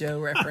G.I. Joe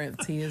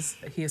reference. He is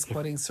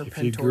quoting Serpentor.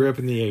 If you grew up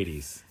in the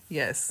 80s.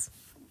 Yes.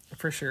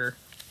 For sure.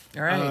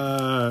 All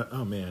right.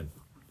 Oh man.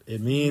 It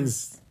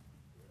means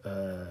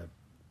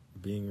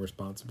being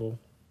responsible.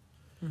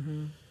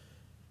 Mm-hmm.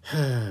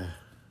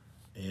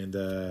 And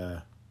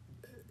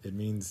it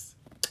means,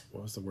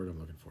 what was the word I'm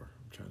looking for?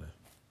 I'm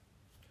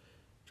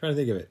trying to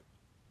think of it.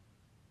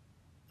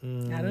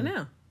 I don't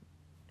know.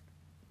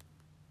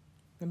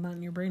 I'm not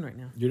in your brain right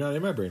now. You're not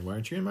in my brain. Why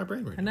aren't you in my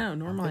brain right now? I know.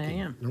 Normally I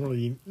am.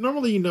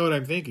 Normally you know what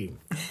I'm thinking.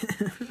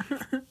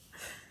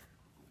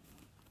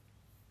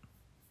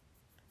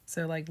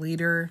 So like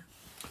lead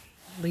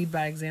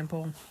by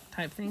example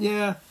type thing?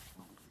 Yeah.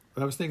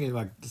 I was thinking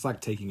it's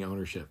like taking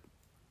ownership.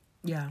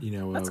 Yeah.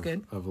 That's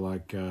good. Of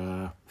like,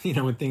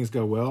 when things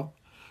go well,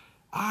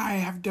 I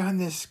have done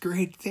this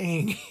great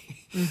thing.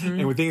 Mm-hmm.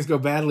 And when things go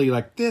badly,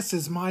 like, this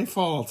is my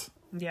fault.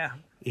 Yeah.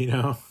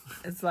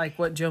 It's like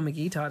what Joe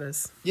McGee taught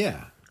us.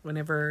 Yeah.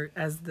 Whenever,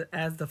 as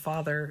the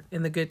father,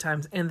 in the good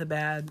times and the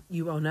bad,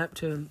 you own up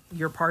to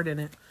your part in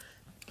it.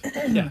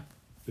 Yeah.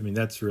 I mean,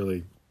 that's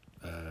really,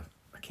 I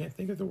can't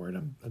think of the word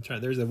I'm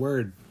trying. There's a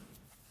word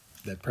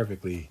that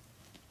perfectly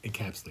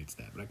encapsulates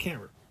that, but I can't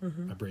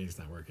My brain's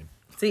not working.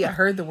 See, I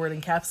heard the word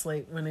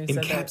encapsulate when he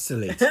said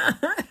Encapsulate.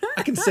 that.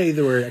 I can say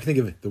the word. I can think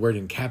of the word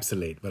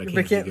encapsulate, but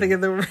I can't think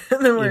of the word.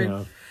 You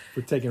know,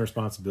 we're taking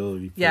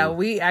responsibility. For, yeah,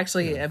 we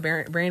actually,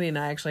 Brandy and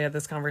I actually had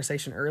this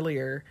conversation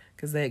earlier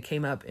because they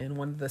came up in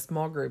one of the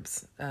small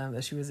groups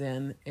that she was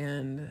in,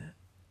 and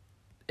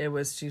she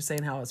was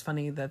saying how it's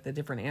funny that the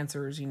different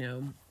answers, you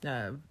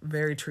know,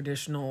 very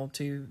traditional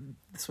to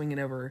swing it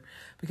over,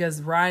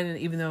 because Ryan,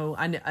 even though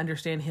I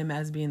understand him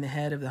as being the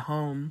head of the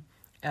home,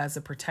 as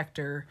a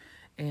protector,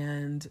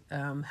 and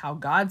how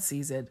God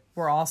sees it,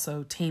 we're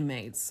also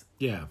teammates.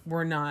 Yeah.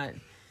 We're not.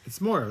 It's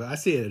more of, I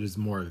see it as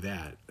more of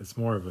that. It's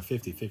more of a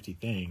 50-50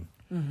 thing.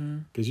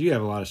 Because you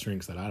have a lot of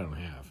strengths that I don't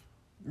have.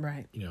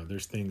 Right. You know,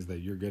 there's things that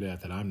you're good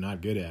at that I'm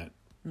not good at.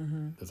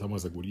 It's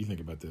almost like, what do you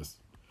think about this?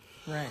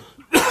 Right.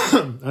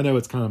 I know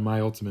it's kind of my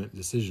ultimate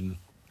decision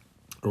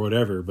or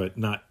whatever, but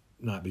not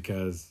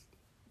because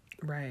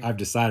I've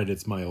decided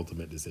it's my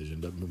ultimate decision,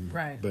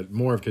 but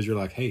more because you're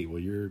like, hey, well,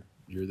 you're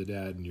the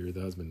dad and you're the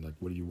husband. Like,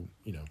 what do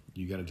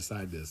you got to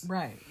decide this.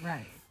 Right.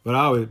 But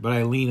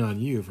I lean on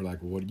you for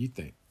like, well, what do you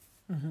think?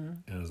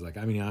 And I was like,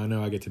 I mean, I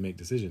know I get to make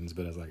decisions,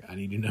 but I was like, I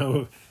need to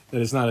know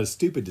that it's not a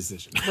stupid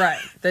decision. Right.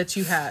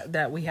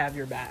 That we have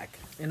your back,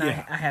 and I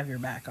have your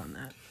back on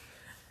that.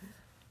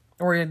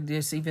 Or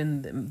just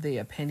even the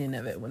opinion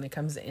of it when it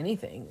comes to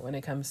anything, when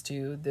it comes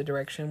to the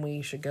direction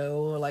we should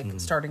go, like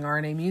starting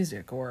RNA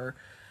music, or,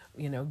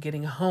 you know,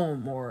 getting a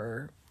home,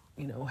 or,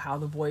 you know, how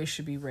the boys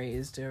should be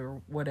raised,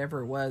 or whatever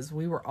it was.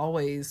 We were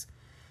always,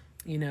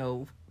 you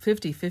know,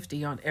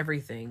 50-50 on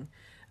everything.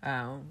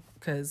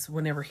 Because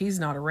whenever he's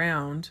not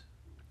around,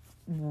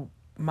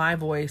 my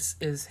voice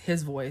is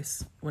his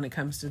voice when it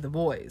comes to the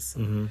boys.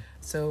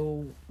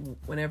 So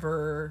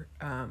whenever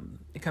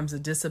it comes to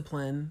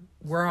discipline,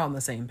 we're on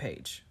the same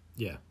page.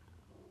 Yeah.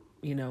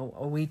 You know,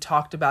 we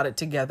talked about it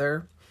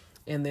together,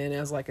 and then I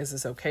was like, is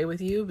this okay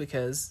with you?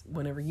 Because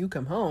whenever you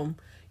come home,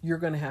 you're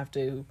going to have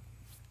to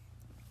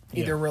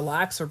either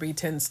relax or be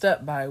tensed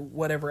up by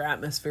whatever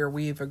atmosphere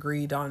we've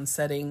agreed on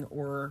setting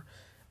or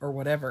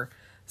whatever.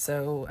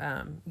 So,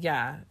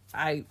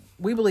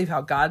 we believe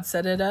how God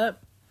set it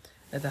up,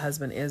 that the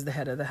husband is the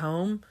head of the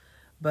home,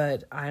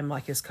 but I'm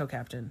like his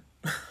co-captain.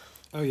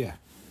 Oh yeah.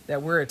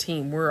 That we're a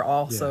team. We're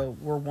also,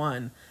 we're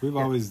one. We've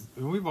always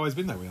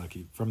been that way, like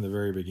from the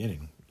very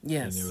beginning.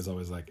 Yes. And it was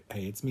always like,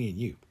 hey, it's me and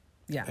you.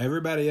 Yeah.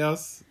 Everybody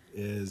else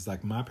is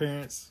like my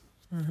parents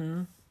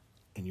and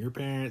your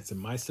parents and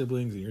my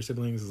siblings and your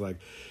siblings is like,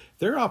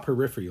 they're all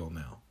peripheral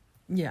now.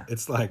 Yeah.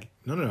 It's like,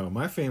 no,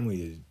 my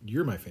family is,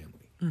 you're my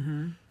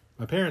family.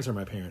 My parents are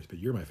my parents, but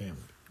you're my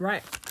family.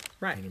 Right.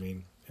 You know what I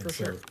mean? And For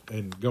sure.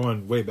 And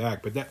going way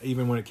back, but that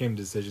even when it came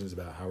to decisions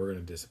about how we're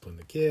going to discipline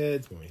the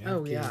kids, when we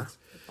have kids.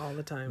 All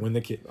the time. When the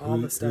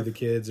who the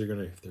kids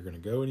are if they're going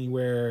to go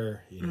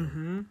anywhere, you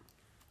know.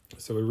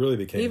 So it really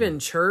became. Even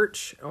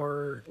church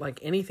or like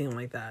anything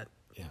like that.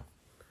 Yeah.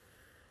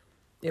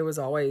 It was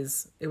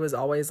always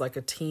like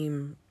a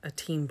team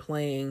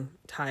playing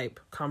type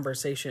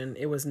conversation.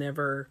 It was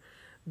never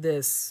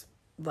this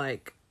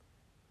like,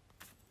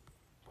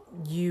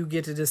 you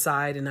get to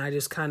decide and I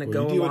just kind of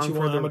go along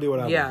for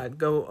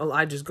the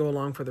I just go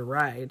along for the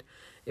ride.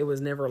 It was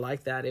never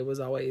like that. It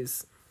was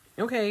always,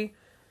 okay,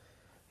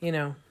 you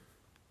know,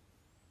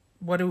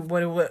 what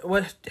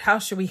how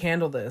should we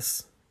handle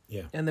this?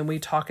 Yeah. And then we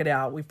talk it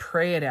out, we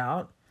pray it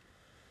out.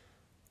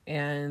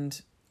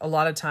 And a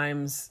lot of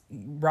times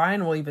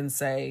Ryan will even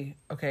say,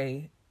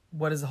 okay,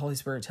 what is the Holy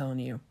Spirit telling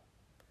you?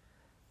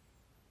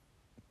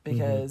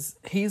 Because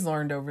he's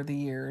learned over the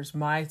years,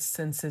 my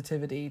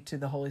sensitivity to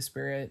the Holy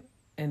Spirit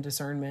and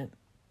discernment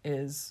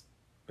is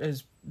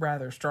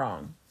rather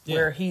strong. Yeah.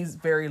 Where he's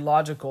very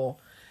logical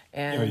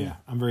and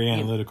I'm very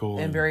analytical.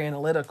 And very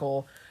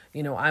analytical.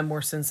 You know, I'm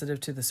more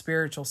sensitive to the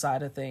spiritual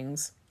side of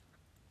things.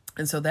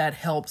 And so that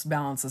helps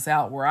balance us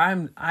out, where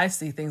I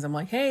see things, I'm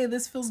like, hey,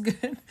 this feels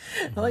good.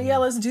 I'm like, yeah,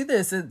 let's do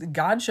this.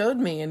 God showed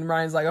me. And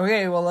Ryan's like,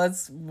 okay,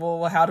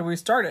 well, how do we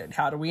start it?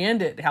 How do we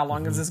end it? How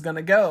long is this going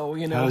to go?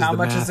 You know, how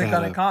much is it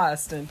going to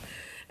cost? And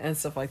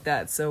stuff like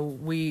that. So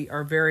we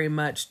are very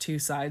much two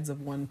sides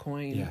of one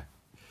coin. Yeah.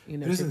 You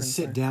know, who doesn't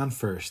sit down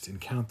first and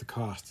count the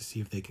cost to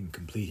see if they can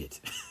complete it?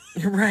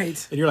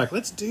 Right. And you're like,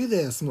 let's do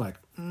this. I'm like,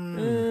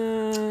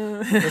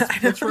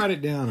 let's write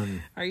it down.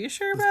 And are you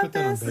sure about this? Put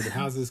that on paper.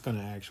 How's this going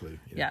to actually?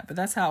 You know? Yeah, but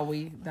that's how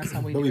we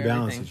do we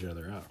balance each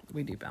other out.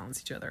 We do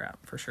balance each other out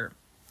for sure.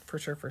 For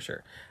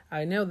sure.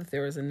 I know that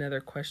there was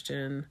another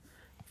question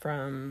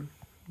from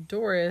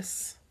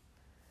Doris,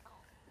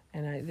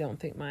 and I don't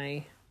think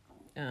my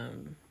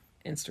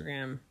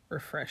Instagram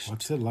refreshed.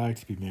 What's it like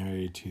to be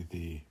married to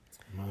the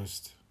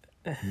most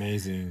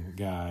amazing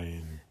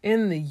guy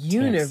in the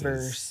universe?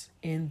 Texas?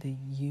 In the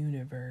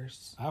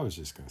universe. I was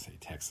just going to say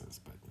Texas,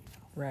 but you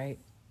know. Right.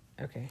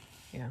 Okay.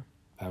 Yeah.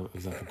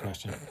 Was that the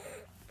question?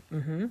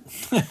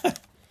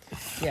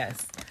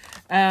 Yes.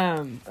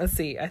 Let's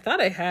see. I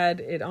thought I had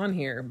it on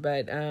here,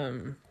 but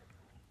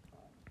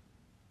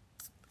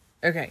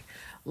okay.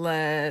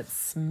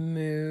 Let's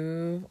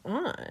move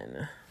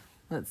on.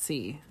 Let's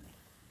see.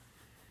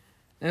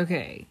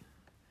 Okay.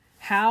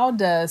 How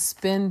does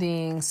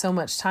spending so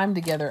much time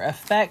together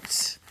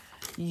affect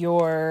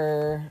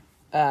our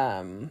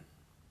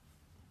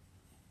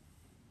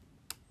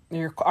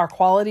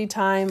quality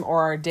time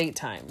or our date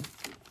time?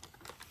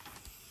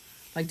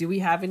 Like, do we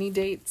have any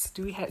dates?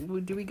 Do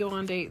we go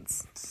on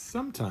dates?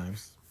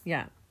 Sometimes.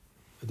 Yeah.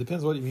 It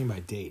depends what you mean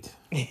by date.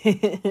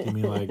 You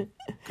mean like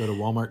go to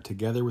Walmart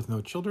together with no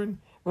children?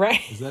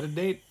 Right. Is that a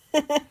date?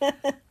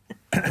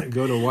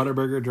 Go to a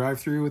Whataburger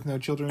drive-thru with no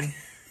children?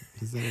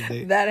 Is that a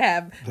date?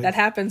 That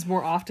happens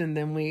more often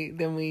than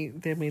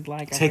we'd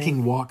like.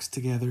 Taking walks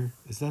together,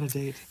 is that a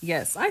date?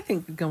 Yes, I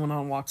think going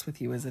on walks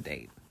with you is a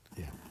date.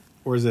 Yeah.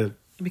 Or is it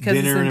because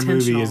dinner and a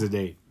movie is a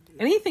date?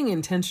 Anything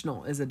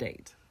intentional is a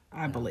date,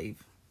 I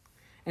believe.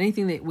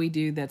 Anything that we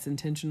do that's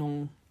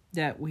intentional,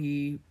 that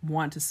we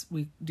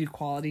do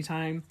quality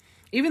time,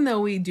 even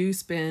though we do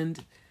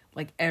spend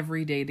like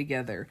every day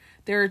together,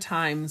 there are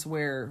times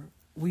where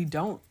we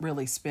don't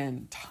really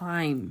spend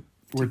time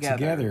We're together.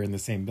 together in the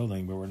same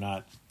building, but we're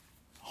not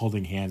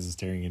holding hands and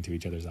staring into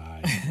each other's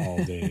eyes all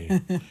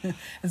day.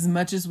 As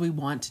much as we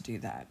want to do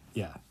that.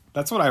 Yeah.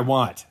 That's what I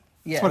want.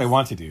 Yes. That's what I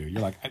want to do.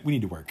 You're like, we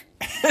need to work.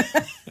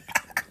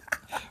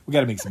 We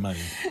got to make some money.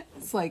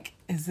 It's like,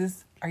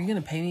 are you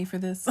going to pay me for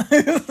this?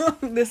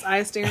 This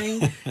eye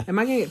staring? Am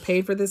I going to get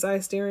paid for this eye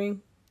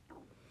staring?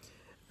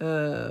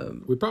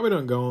 We probably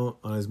don't go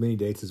on as many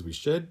dates as we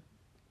should.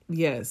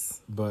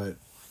 Yes. But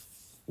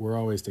we're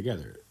always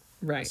together.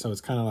 Right. So it's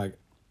kind of like,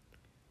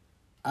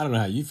 I don't know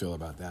how you feel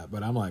about that,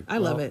 but I'm like, I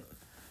love it.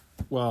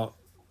 Well,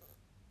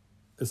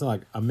 it's not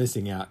like I'm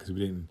missing out because we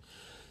didn't,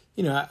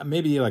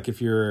 maybe like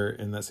if you're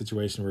in that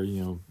situation where,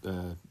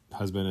 the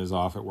husband is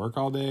off at work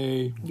all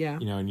day, yeah,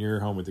 and you're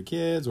home with the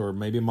kids, or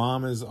maybe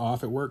mom is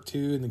off at work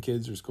too and the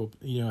kids are school,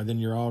 and then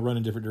you're all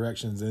running different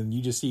directions and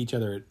you just see each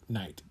other at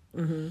night.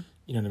 Mm-hmm.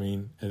 You know what I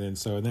mean? And then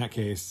so in that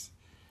case,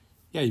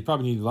 yeah, you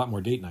probably need a lot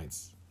more date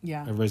nights.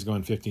 Yeah. Everybody's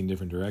going 15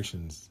 different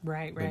directions.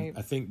 Right.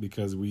 I think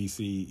because we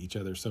see each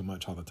other so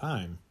much all the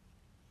time,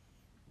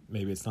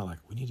 maybe it's not like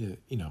we need to,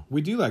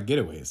 we do like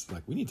getaways.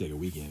 Like we need to take a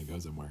weekend and go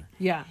somewhere.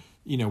 Yeah.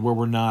 Where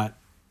we're not,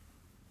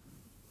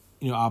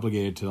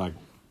 obligated to like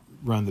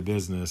run the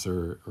business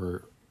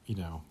or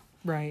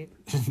right.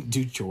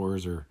 do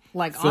chores or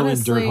like fill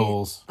honestly, in dirt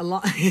holes. A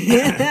lot.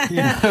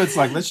 It's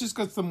like, let's just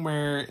go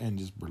somewhere and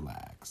just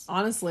relax.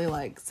 Honestly,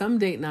 like some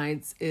date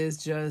nights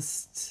is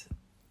just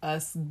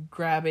us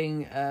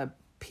grabbing a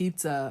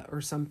pizza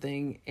or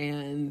something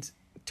and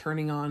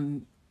turning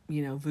on,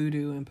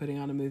 Vudu and putting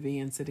on a movie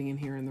and sitting in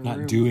here in the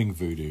room. Not doing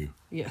Vudu.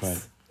 Yes.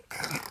 But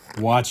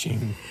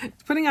watching.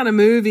 Putting on a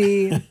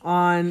movie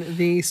on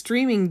the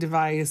streaming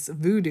device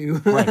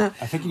Vudu. Right. I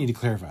think you need to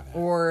clarify that.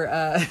 Or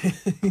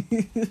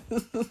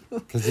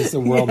because it's a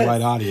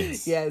worldwide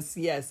audience.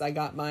 Yes. I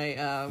got my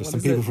there's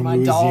some people from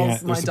Louisiana.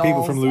 There's some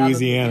people from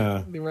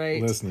Louisiana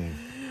right. listening.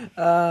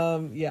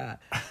 Yeah.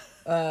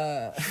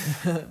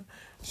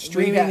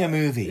 Streaming a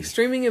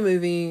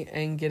movie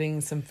and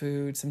getting some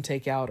food, some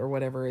takeout or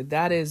whatever.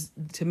 That is,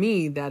 to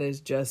me, that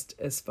is just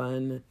as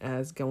fun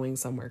as going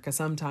somewhere. Because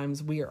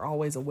sometimes we are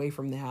always away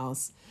from the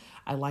house.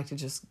 I like to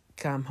just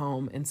come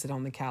home and sit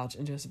on the couch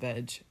and just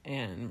veg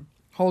and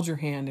hold your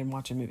hand and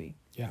watch a movie.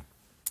 Yeah.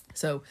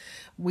 So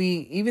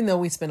even though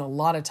we spend a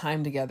lot of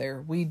time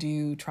together, we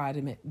do try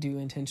to do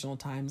intentional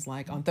times.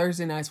 Like on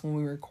Thursday nights when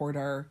we record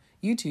our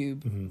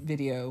YouTube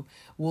video,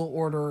 we'll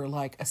order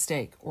like a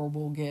steak or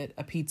we'll get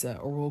a pizza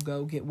or we'll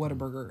go get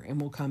Whataburger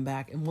and we'll come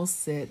back and we'll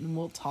sit and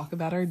we'll talk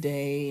about our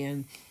day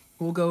and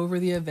we'll go over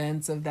the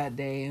events of that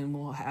day and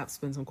we'll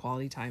spend some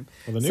quality time.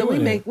 Well, so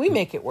we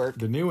make it work.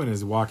 The new one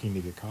is walking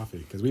to get coffee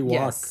because we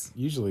walk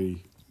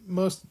usually.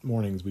 Most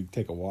mornings we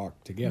take a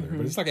walk together,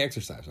 but it's like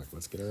exercise. Like,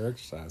 let's get our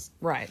exercise.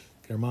 Right.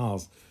 Get our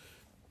miles.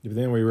 But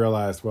then we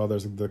realized, well,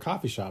 there's the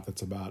coffee shop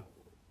that's about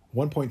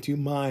 1.2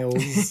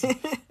 miles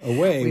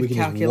away. We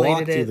can just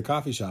walk to the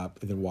coffee shop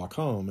and then walk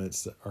home.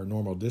 It's our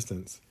normal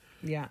distance.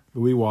 Yeah.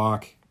 But we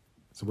walk.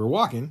 So we're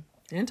walking.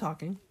 And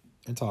talking.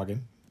 And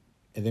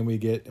then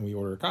we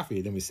order a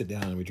coffee. Then we sit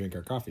down and we drink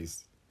our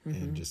coffees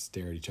and just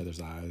stare at each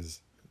other's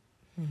eyes.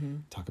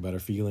 Talk about our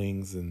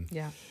feelings and...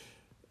 Yeah.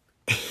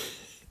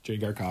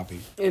 Drink our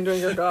coffee. And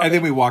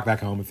then we walk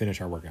back home and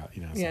finish our workout,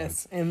 So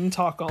yes, and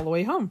talk all the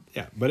way home.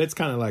 Yeah, but it's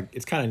kind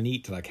of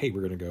neat to like, hey,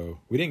 we're going to go.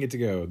 We didn't get to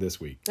go this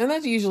week. And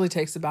that usually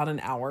takes about an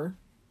hour's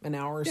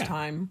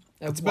time.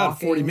 It's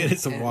about 40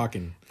 minutes of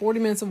walking. 40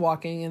 minutes of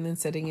walking and then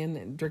sitting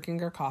and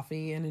drinking our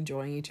coffee and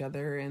enjoying each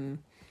other. And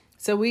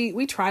so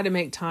we try to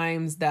make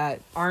times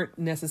that aren't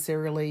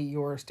necessarily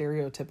your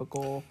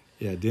stereotypical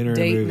dinner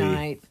date and movie.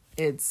 night.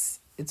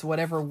 It's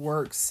whatever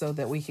works so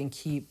that we can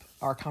keep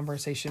our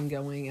conversation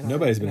going. And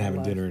nobody's been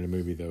having dinner and a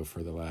movie though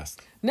for the last.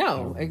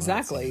 No,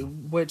 exactly.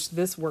 Which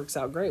this works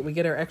out great. We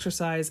get our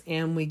exercise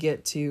and we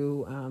get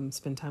to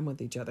spend time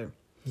with each other.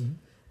 Mm-hmm.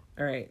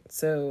 All right.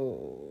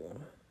 So.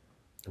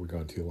 Are we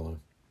going too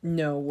long?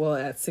 No. Well,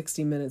 at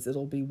 60 minutes,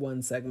 it'll be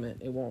one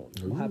segment. It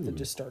won't. We'll have to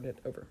just start it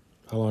over.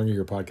 How long are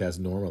your podcasts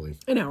normally?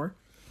 An hour.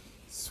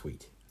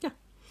 Sweet. Yeah.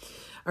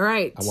 All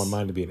right. I want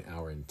mine to be an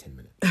hour and 10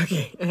 minutes.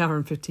 Okay. An hour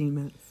and 15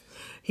 minutes.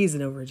 He's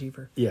an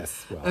overachiever.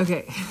 Yes. Well,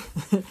 Okay.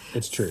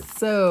 it's true.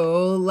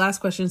 So, last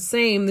question.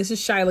 Same. This is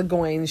Shyla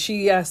Goyne.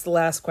 She asked the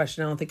last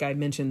question. I don't think I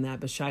mentioned that,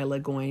 but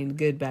Shyla Goyne,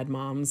 Good Bad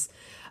Moms.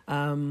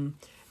 It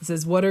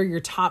says, what are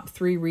your top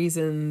 3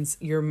 reasons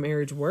your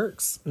marriage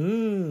works?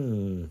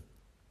 We're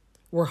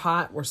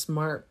hot. We're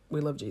smart.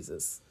 We love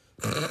Jesus.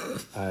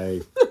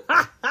 I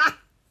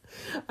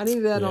need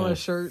that on a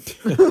shirt.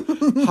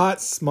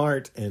 Hot,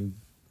 smart, and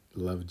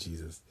love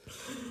Jesus.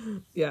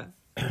 Yeah.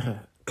 That's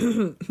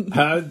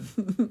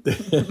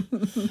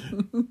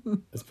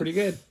pretty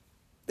good.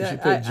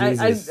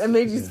 I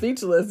made you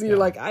speechless. You're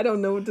like, I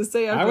don't know what to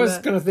say after that. I was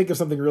going to think of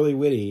something really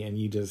witty, and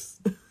you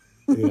just,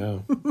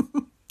 I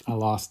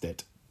lost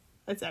it.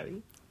 I'm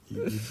sorry.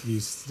 You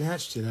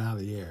snatched it out of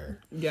the air.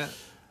 Yeah.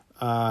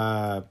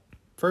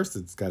 First,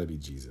 it's got to be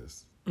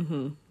Jesus.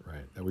 Mm-hmm.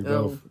 Right. That we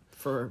both...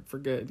 For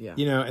good, yeah.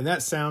 And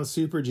that sounds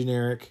super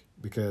generic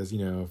because,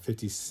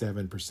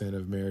 57%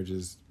 of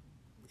marriages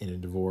in a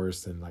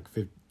divorce, and like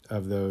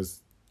of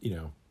those,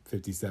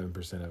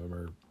 57% of them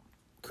are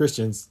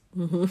Christians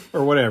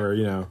or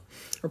whatever,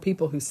 Or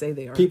people who say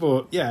they are.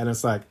 People, yeah, and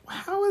it's like,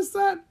 how is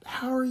that?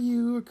 How are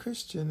you a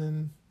Christian?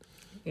 And,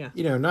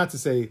 not to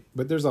say,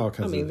 but there's all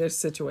kinds of... there's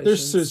situations.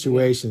 There's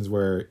situations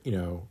where,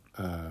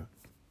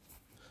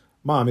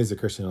 mom is a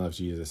Christian and loves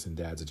Jesus and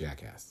dad's a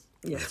jackass.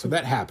 Yeah. So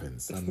that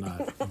happens. I'm not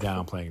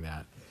downplaying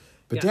that.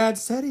 But Dad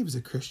said he was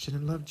a Christian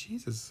and loved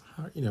Jesus.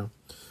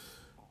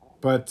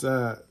 But,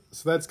 so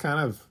that's kind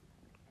of...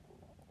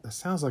 That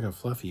sounds like a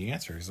fluffy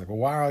answer. He's like, well,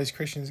 why are all these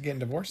Christians getting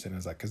divorced? And I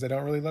was like, because they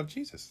don't really love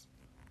Jesus.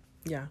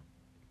 Yeah.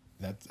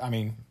 I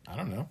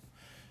don't know.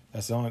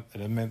 That's the only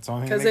thing that makes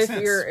sense. Because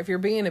if you're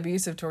being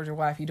abusive towards your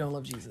wife, you don't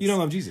love Jesus. You don't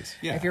love Jesus.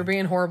 Yeah. If you're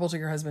being horrible to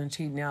your husband and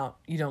cheating out,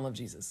 you don't love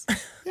Jesus.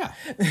 Yeah.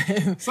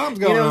 Something's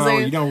going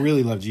on. You don't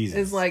really love Jesus.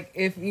 It's like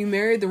if you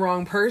married the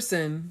wrong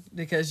person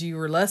because you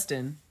were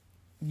lusting,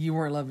 you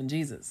weren't loving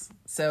Jesus.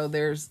 So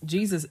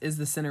Jesus is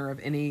the center of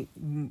any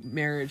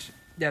marriage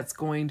that's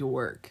going to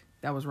work.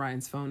 That was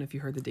Ryan's phone, if you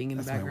heard the ding in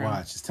the background. My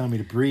watch. It's telling me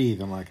to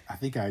breathe. I'm like, I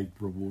think I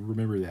will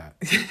remember that.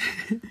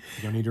 You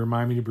don't need to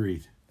remind me to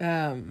breathe.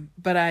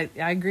 But I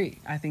agree.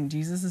 I think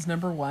Jesus is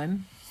number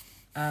 1.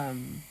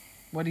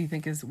 What do you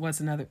think what's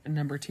another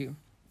number 2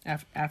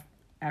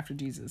 after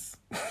Jesus?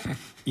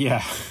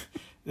 Yeah,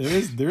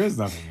 there is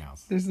nothing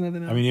else. There's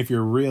nothing else. I mean, if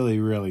you're really,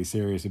 really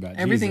serious about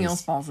everything Jesus,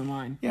 else falls in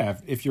line. Yeah,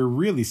 if you're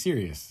really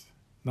serious,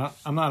 you're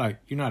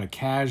not a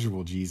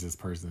casual Jesus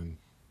person.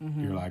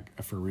 Mm-hmm. You're like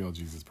a for real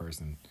Jesus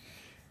person.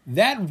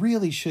 That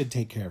really should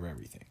take care of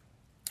everything.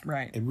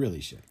 Right. It really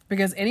should.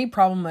 Because any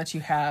problem that you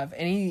have,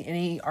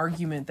 any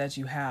argument that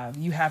you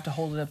have to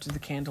hold it up to the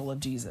candle of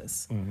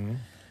Jesus. Mm-hmm.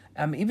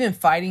 Even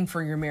fighting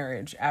for your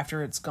marriage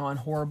after it's gone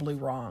horribly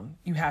wrong,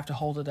 you have to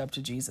hold it up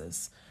to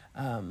Jesus.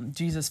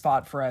 Jesus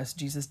fought for us.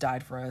 Jesus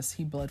died for us.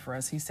 He bled for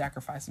us. He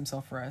sacrificed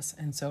himself for us.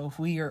 And so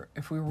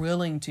if we're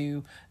willing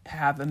to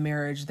have a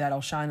marriage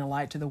that'll shine a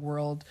light to the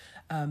world,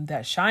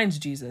 that shines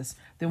Jesus,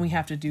 then we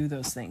have to do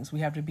those things. We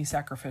have to be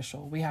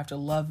sacrificial. We have to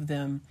love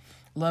them,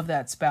 love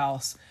that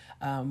spouse,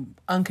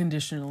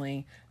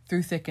 unconditionally,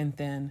 through thick and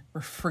thin,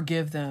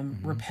 forgive them,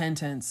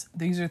 repentance.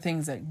 These are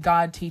things that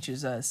God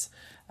teaches us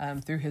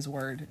through his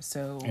word.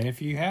 And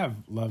if you have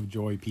love,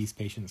 joy, peace,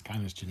 patience,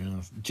 kindness,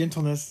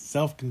 gentleness,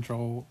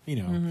 self-control,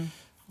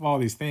 all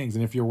these things,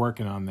 and if you're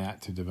working on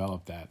that to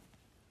develop that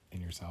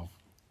in yourself,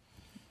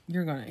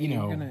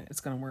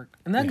 it's gonna work.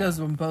 And that goes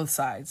on both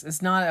sides.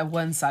 It's not a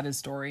one-sided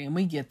story, and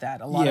we get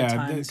that a lot of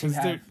times.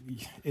 Because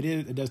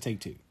it does take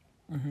two.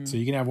 Mm-hmm. So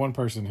you can have one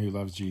person who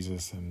loves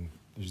Jesus and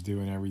is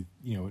doing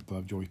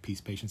love, joy,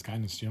 peace, patience,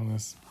 kindness,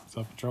 gentleness,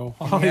 self-control,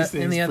 all these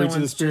things. And the other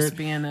one's just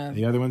being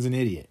the other one's an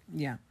idiot.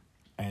 Yeah.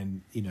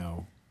 And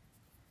you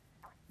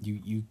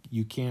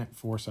can't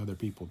force other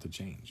people to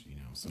change.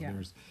 So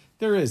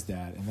there is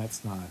that, and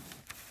that's not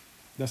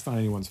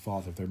anyone's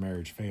fault if their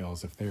marriage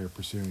fails if they're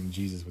pursuing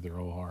Jesus with their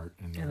whole heart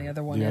and the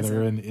other one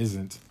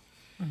isn't.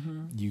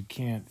 Mm-hmm. You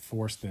can't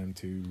force them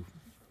to.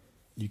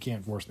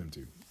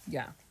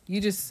 Yeah.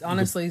 You just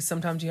honestly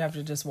sometimes you have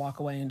to just walk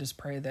away and just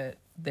pray that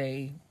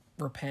they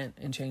repent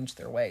and change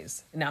their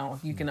ways. Now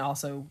you can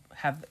also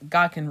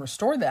God can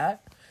restore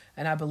that,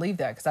 and I believe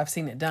that because I've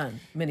seen it done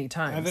many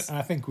times.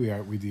 I think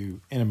we do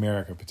in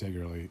America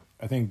particularly.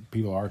 I think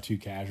people are too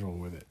casual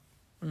with it,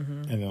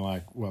 and they're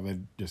like, whatever,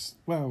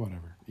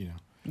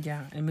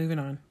 Yeah, and moving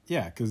on.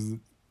 Yeah, because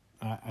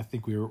I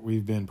think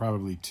we've been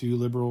probably too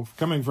liberal.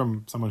 Coming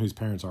from someone whose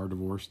parents are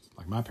divorced,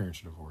 like my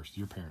parents are divorced,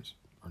 your parents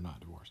are not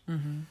divorced.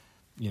 Mm-hmm.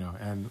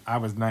 And I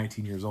was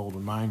 19 years old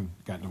when mine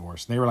got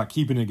divorced. And they were like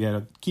keeping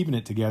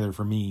it together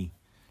for me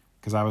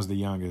because I was the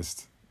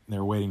youngest. And they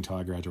were waiting till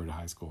I graduated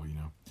high school,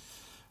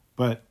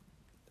 But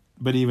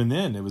even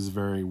then, it was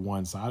very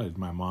one-sided.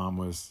 My mom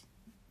was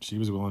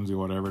willing to do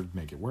whatever to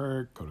make it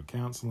work, go to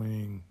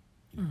counseling,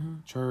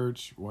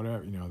 church,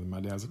 whatever. Then my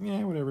dad was like,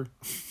 yeah, whatever.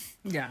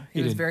 Yeah,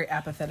 he was very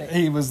apathetic.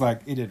 He was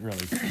like, he didn't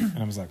really. And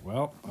I was like,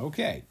 well,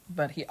 okay.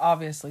 But he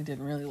obviously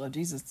didn't really love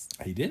Jesus.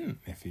 He didn't.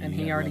 And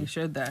he already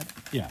showed that.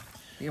 Yeah.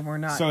 Yeah, we're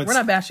not. So We're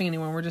not bashing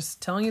anyone. We're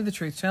just telling you the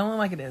truth, telling it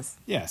like it is.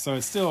 Yeah. So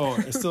it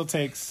still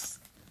takes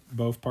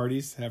both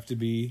parties have to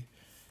be,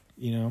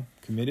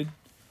 committed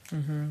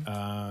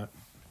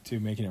to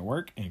making it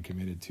work and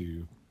committed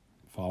to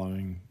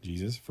following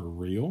Jesus for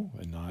real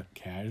and not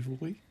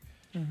casually.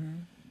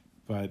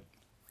 But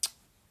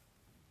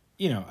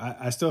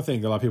I still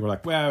think a lot of people are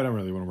like, well, I don't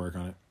really want to work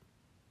on it.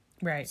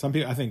 Right.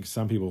 I think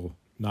some people,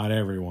 not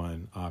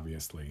everyone,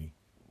 obviously,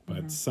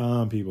 but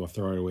some people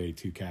throw it away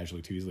too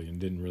casually, too easily, and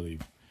didn't really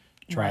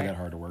try that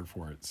hard to work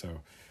for it.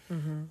 So,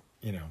 and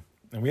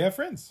we have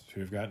friends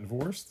who have gotten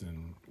divorced,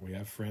 and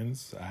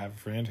I have a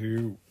friend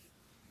who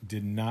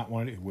did not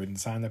want it, who wouldn't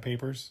sign the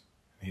papers.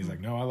 And he's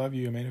like, no, I love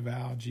you. I made a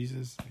vow,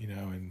 Jesus,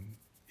 and,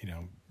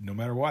 no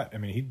matter what. I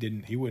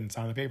mean, he wouldn't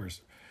sign the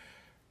papers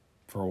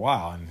for a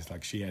while. And it's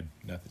like, she had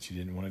nothing. She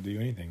didn't want to do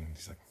anything.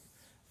 He's like,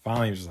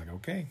 finally, he was just like,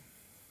 okay.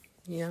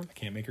 Yeah. I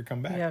can't make her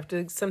come back.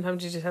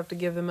 Sometimes you just have to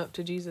give them up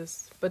to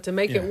Jesus. But to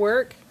make it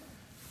work,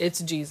 it's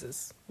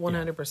Jesus.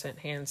 100%,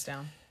 hands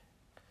down.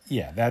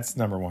 Yeah, that's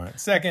number one.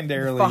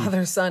 Secondarily,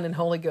 Father, Son, and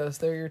Holy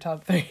Ghost. They're your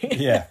top three.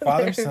 Yeah,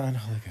 Father, Son,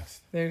 Holy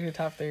Ghost. There's your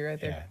top three right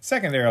there. Yeah.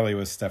 Secondarily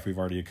was stuff we've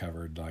already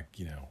covered, like,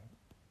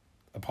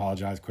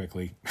 apologize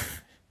quickly.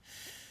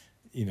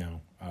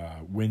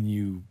 When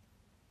you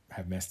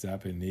have messed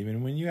up, and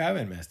even when you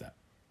haven't messed up.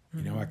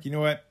 You know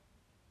what?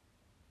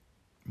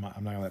 I'm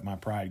not going to let my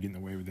pride get in the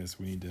way with this.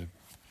 We need to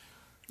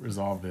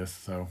resolve this.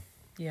 So,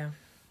 yeah.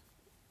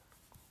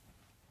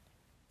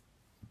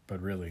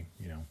 But really,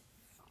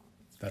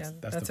 that's a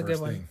the good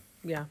first one. thing.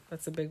 Yeah,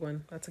 that's a big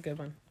one. That's a good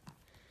one.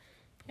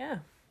 Yeah,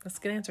 that's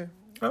a good answer.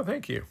 Oh,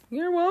 thank you.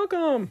 You're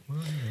welcome.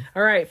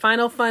 All right,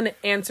 final fun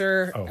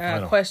answer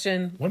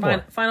question. One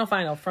more.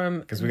 Final from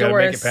because we got to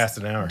make it past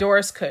an hour.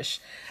 Doris Cush.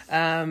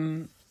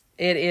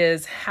 It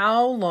is,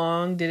 how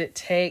long did it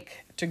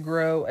take to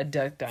grow a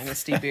Duck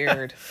Dynasty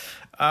beard?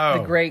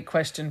 The great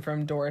question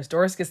from Doris.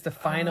 Doris gets the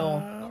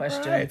final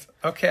question. Right.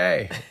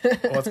 Okay.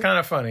 Well, it's kind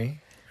of funny.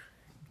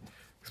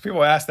 Because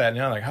people ask that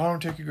now, like, how long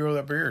did it take you to grow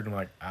that beard? And I'm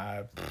like,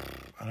 I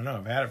don't know.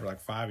 I've had it for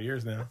like 5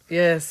 years now.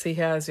 Yes, he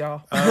has,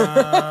 y'all.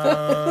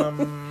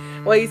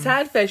 Well, he's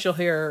had facial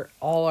hair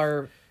all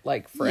our,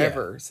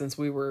 forever since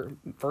we were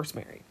first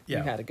married. Yeah.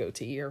 You had a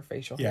goatee or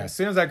facial hair. Yeah, as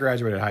soon as I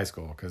graduated high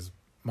school, because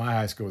my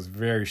high school was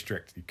very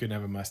strict. You couldn't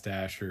have a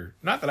mustache or...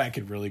 Not that I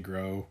could really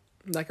grow...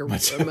 Like a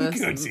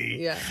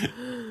goatee. Yeah.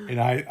 And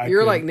I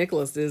You're like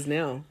Nicholas is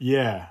now.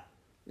 Yeah.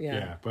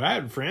 Yeah. But I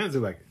had friends who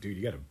were like, dude,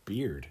 you got a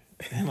beard.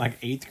 In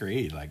 8th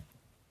grade,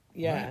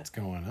 what's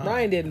going on?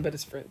 Ryan didn't, but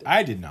his friend did.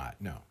 I did not,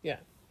 no. Yeah.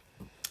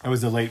 I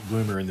was a late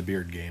bloomer in the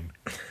beard game.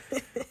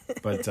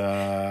 But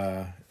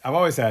I've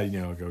always had,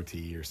 a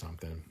goatee or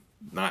something.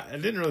 I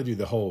didn't really do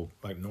the whole,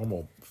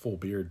 normal full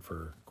beard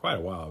for quite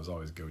a while. I was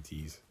always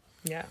goatees.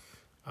 Yeah.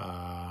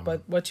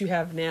 But what you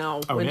have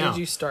now, when did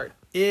you start?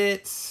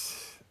 It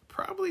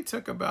probably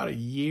took about a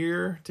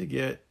year to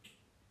get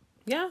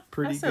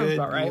pretty good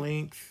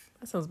length.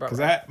 That sounds about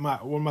right.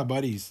 Because one of my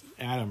buddies,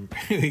 Adam,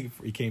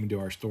 he came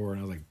into our store, and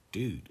I was like,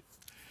 dude,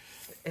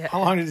 how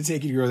long did it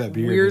take you to grow that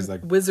beard? Weird, He's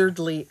like,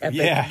 wizardly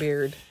epic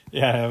beard.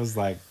 Yeah, I was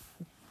like,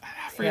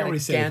 I forgot what he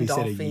said. If he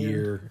said a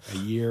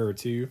year or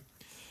two.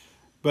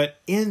 But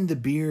in the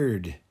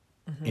beard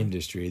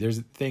industry, there's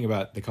a thing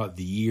about, they call it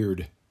the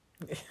yeared.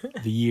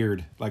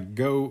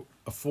 Go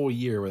a full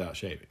year without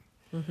shaving.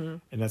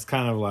 And that's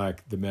kind of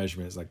like the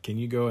measurement. It's like, can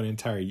you go an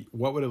entire,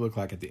 what would it look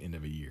like at the end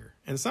of a year?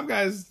 And some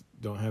guys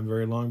don't have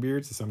very long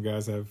beards, and some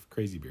guys have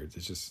crazy beards.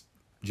 It's just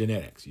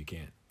genetics. You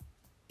can't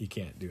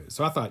do it.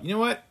 So I thought, you know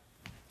what?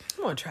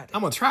 I'm going to try that.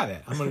 I'm going to try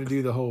that. I'm going to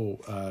do the whole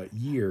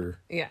year.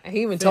 Yeah,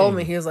 he even told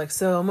me, he was like,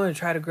 so I'm going to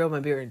try to grow my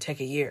beard and take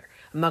a year.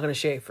 I'm not going to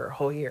shave for a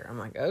whole year. I'm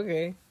like,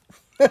 okay.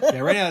 Yeah,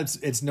 right now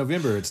it's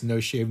November. It's No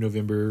Shave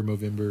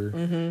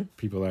November.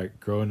 People are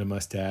growing a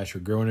mustache or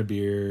growing a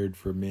beard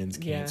for men's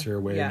cancer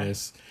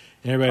awareness.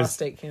 And everybody's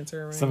prostate cancer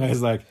awareness.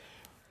 Somebody's like,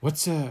 what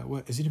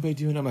is anybody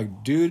doing? I'm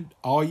like, dude,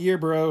 all year,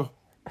 bro.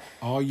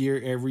 All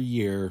year, every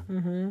year,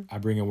 I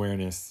bring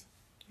awareness.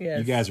 Yes.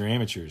 You guys are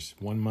amateurs.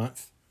 1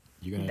 month,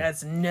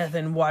 that's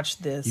nothing. Watch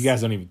this. You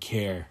guys don't even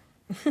care.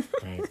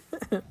 Right?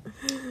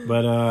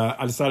 But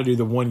I decided to do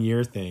the 1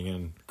 year thing,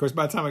 and of course,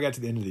 by the time I got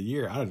to the end of the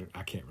year,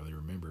 I can't really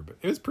remember, but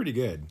it was pretty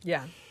good.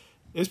 Yeah,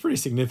 it was pretty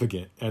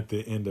significant at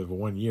the end of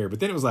 1 year. But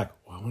then it was like,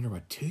 well, I wonder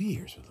what 2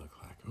 years would look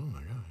like. Oh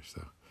my gosh!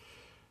 So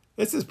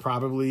this is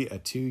probably a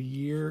 2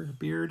 year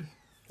beard.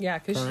 Yeah,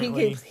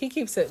 because he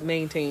keeps it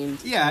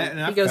maintained. Yeah,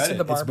 and he goes to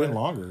the barber. It's been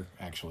longer,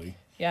 actually.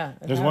 Yeah,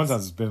 there's one time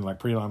it's been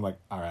pretty long. I'm like,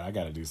 all right, I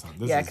got to do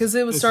something. Because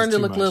it was starting to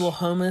look a little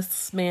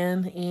homeless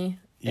man-y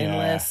and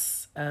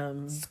less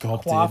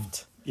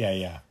coiffed.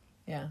 Yeah.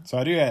 So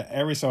I do that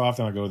every so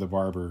often. I go to the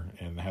barber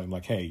and have him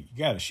like, hey, you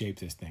got to shape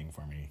this thing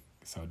for me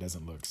so it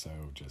doesn't look so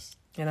just.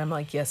 And I'm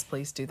like, yes,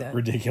 please do that.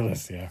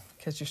 Ridiculous, yeah.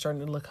 Because you're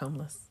starting to look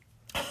homeless.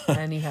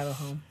 And you have a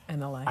home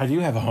and a life. I do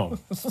have a home.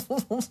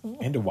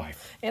 And a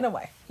wife.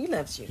 He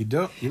loves you.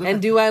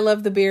 Do I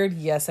love the beard?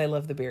 Yes, I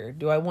love the beard.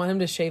 Do I want him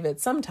to shave it?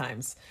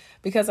 Sometimes.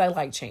 Because I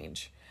like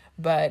change.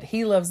 But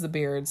he loves the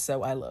beard,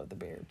 so I love the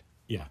beard.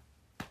 Yeah.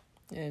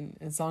 And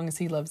as long as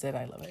he loves it,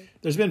 I love it.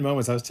 There's been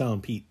moments. I was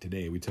telling Pete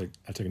today.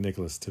 I took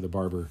Nicholas to the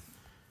barber,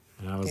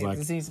 and I was like,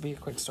 "This needs to be a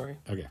quick story."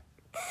 Okay.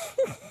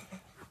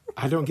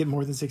 I don't get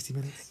more than 60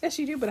 minutes. Yes,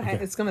 you do, but okay.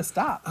 It's gonna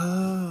stop.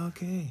 Oh,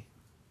 okay.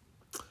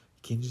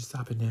 Can you just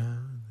stop it now?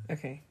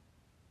 Okay.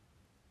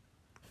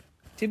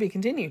 To be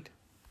continued.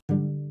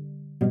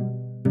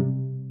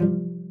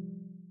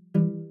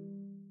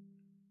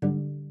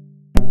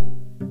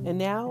 And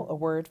now, a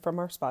word from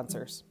our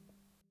sponsors.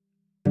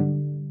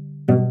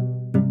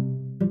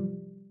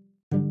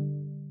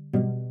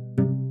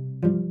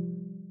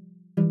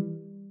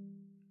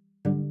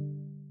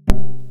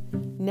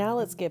 Now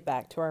let's get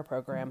back to our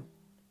program.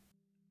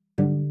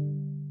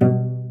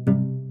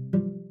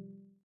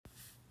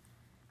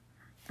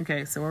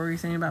 Okay, so what were you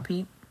saying about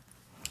Pete?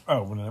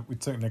 Oh, when we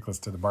took Nicholas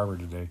to the barber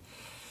today,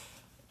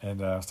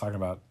 and I was talking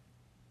about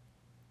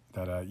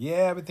that. I've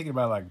been thinking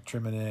about like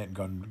trimming it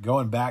and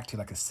going back to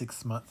like a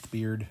 6-month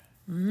beard,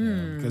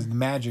 because the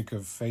magic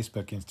of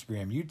Facebook,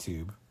 Instagram,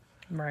 YouTube.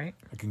 Right.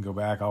 I can go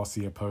back. I'll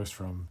see a post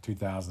from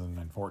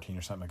 2014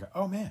 or something. I go,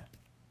 oh man,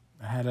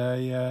 I had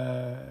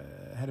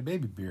a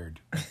baby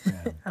beard.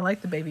 I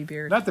like the baby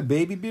beard. Not the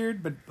baby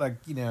beard, but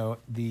like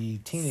the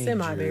teenager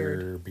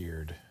Semi-beard.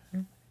 beard.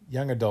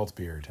 Young adult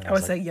beard. And I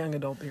would say young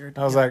adult beard.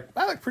 I was like,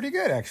 I look pretty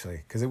good actually,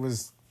 because it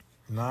was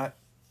a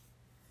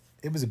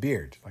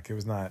beard. Like it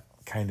was not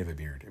kind of a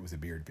beard. It was a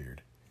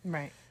beard.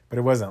 Right. But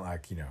it wasn't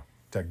like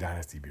Duck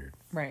Dynasty beard.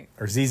 Right.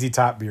 Or ZZ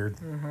Top beard.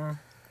 Mm-hmm.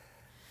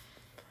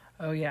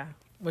 Oh yeah,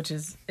 which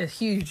is a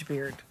huge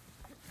beard.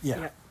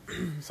 Yeah.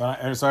 So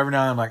every now and then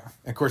I'm like,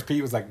 of course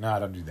Pete was like, no,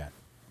 don't do that.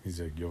 He's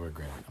like, you'll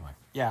regret it. I'm like,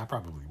 yeah, I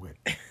probably would.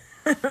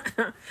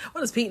 What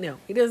does Pete know?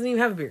 He doesn't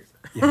even have a beard.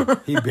 Yeah,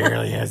 he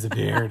barely has a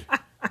beard.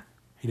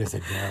 He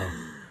doesn't know.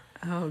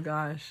 Oh,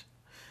 gosh.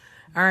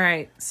 All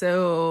right.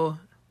 So,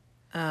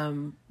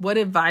 what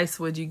advice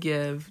would you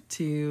give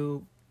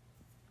to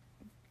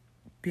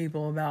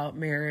people about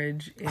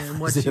marriage and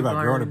what Is it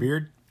about growing a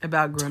beard?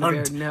 About growing a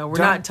beard. No, we're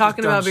not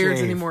talking about beards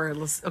shave anymore.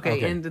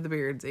 Okay, into the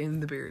beards.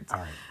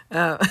 All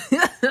right.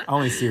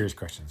 Only serious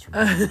questions from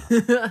me.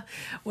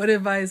 What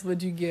advice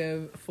would you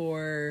give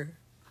for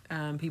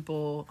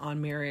people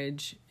on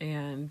marriage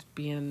and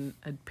being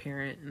a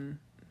parent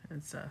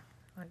and stuff?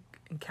 Like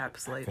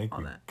encapsulate I think all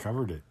we that.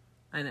 covered it.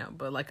 I know,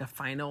 but like a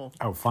final.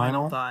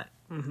 Final thought.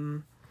 Mm-hmm.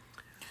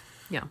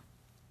 Yeah.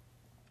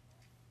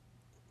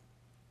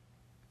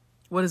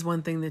 What is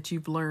one thing that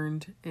you've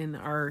learned in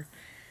our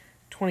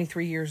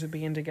 23 years of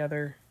being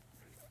together,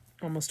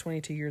 almost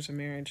 22 years of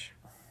marriage?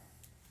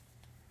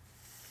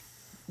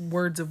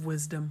 Words of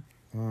wisdom.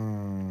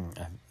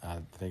 I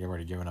think I've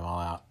already given them all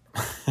out.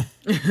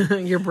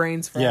 Your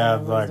brain's full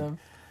of wisdom.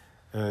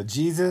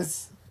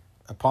 Jesus,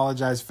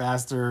 apologize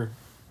faster,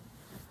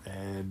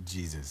 and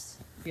Jesus.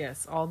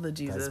 Yes, all the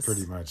Jesus. That's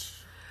pretty much.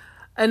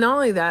 And not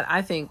only that,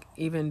 I think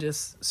even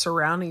just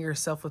surrounding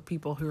yourself with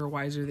people who are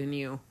wiser than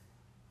you.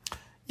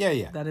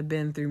 Yeah. That have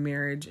been through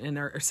marriage and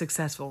are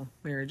successful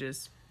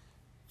marriages.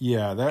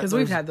 Yeah. Because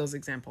we've had those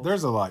examples.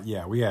 There's a lot.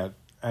 Yeah, we had,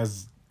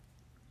 as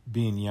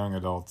being young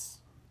adults,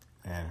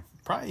 and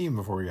probably even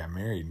before we got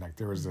married, like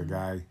there was a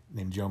guy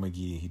named Joe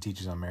McGee. He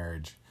teaches on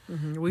marriage.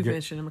 Mm-hmm. We've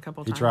mentioned him a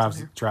couple of times.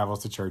 He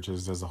travels to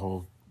churches, does the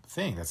whole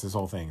thing. That's his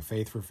whole thing,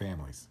 faith for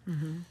families.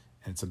 Mm-hmm. And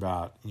it's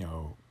about,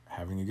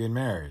 having a good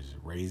marriage,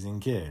 raising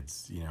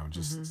kids,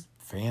 just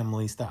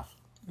family stuff,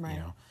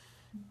 right.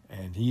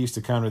 And he used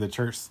to come to the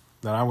church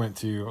that I went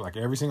to like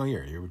every single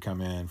year. He would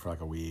come in for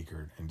like a week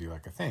and do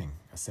like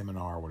a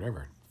seminar or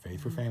whatever,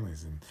 faith for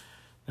families. And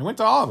I went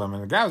to all of them,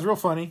 and the guy was real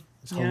funny.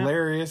 It's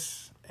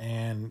hilarious,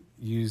 and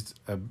used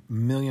a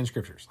million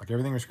scriptures. Like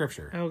everything was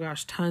scripture. Oh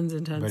gosh, tons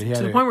and tons. But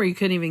to the point where you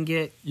couldn't even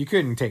get... You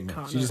couldn't take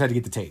notes. You just had to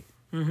get the tape.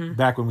 Mm-hmm.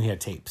 Back when we had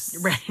tapes.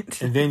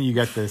 Right. And then you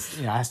got this,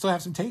 I still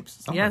have some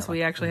tapes. Yes,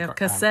 we actually have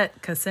cassette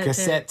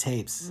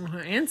tapes.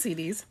 And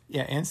CDs.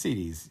 Yeah, and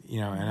CDs,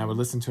 and I would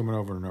listen to him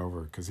over and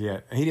over because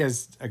he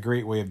has a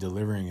great way of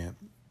delivering it.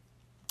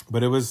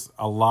 But it was,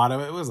 a lot of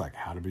it was like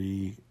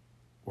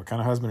what kind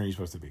of husband are you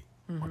supposed to be?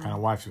 Mm-hmm. What kind of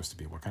wife are you supposed to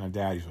be? What kind of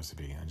dad are you supposed to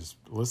be? And just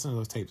listen to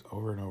those tapes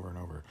over and over and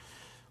over.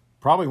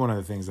 Probably one of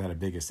the things that had the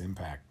biggest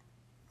impact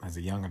as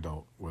a young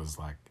adult was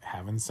like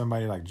having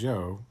somebody like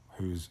Joe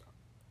who's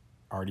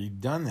already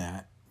done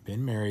that,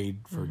 been married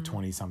for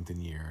 20 something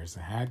years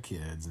and had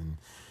kids and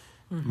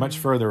much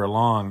further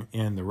along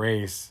in the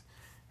race,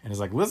 and is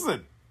like,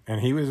 listen. And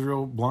he was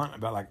real blunt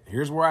about like,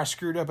 here's where I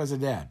screwed up as a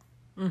dad.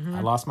 Mm-hmm.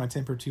 I lost my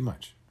temper too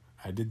much.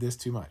 I did this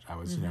too much. I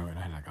was, and I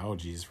had like, oh,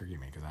 Jesus, forgive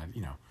me. Cause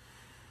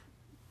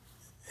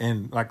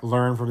and like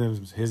learn from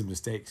his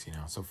mistakes,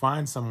 So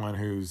find someone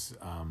who's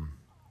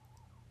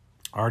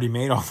already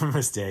made all the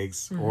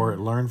mistakes or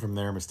learned from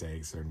their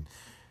mistakes and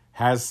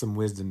has some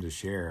wisdom to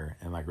share,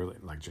 and like really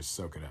like just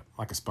soak it up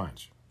like a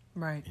sponge.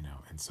 Right.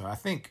 And so I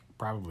think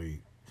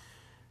probably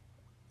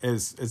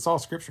it's all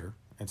scripture.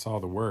 It's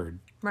all the word.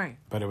 Right.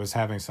 But it was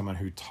having someone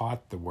who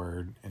taught the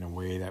word in a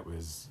way that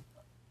was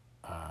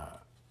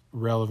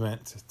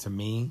relevant to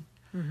me,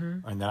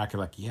 and that I could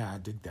like, I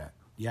dig that.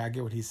 Yeah, I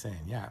get what he's saying.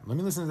 Yeah, let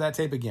me listen to that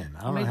tape again.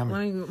 I don't know how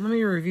many. Let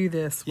me review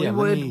this. Yeah,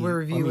 We'll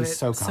review it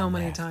so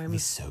many times. Let me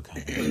soak on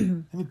that.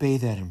 Let me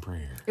bathe that in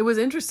prayer. It was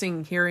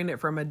interesting hearing it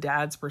from a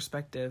dad's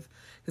perspective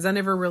because I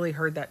never really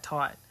heard that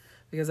taught.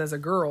 Because as a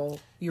girl,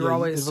 you were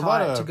always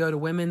taught to go to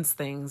women's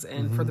things,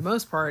 and for the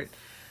most part,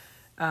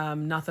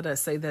 not that I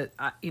say that,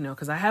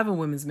 because I have a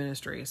women's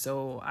ministry,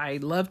 so I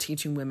love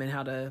teaching women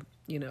how to,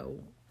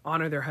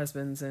 honor their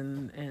husbands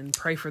and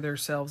pray for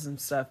themselves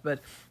and stuff. But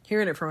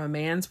hearing it from a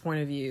man's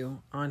point of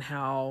view on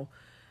how,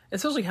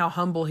 especially how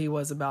humble he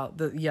was about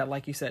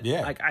like you said,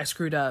 like I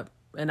screwed up.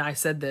 And I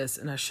said this,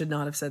 and I should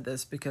not have said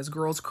this because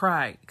girls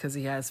cry because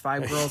he has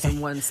 5 girls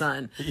and 1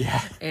 son. Yeah.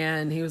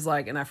 And he was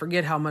like, and I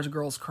forget how much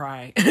girls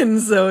cry.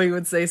 And so he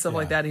would say stuff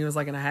like that. And he was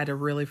like, and I had to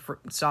really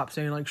stop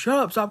saying like, shut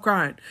up, stop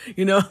crying.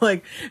 And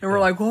we're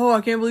like, whoa,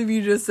 I can't believe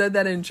you just said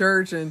that in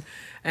church.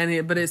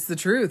 But it's the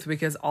truth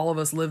because all of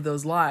us live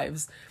those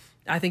lives.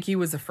 I think he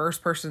was the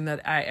first person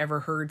that I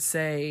ever heard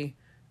say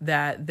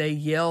that they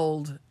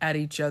yelled at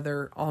each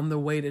other on the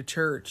way to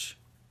church.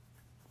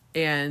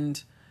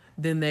 And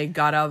then they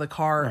got out of the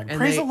car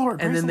and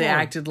then they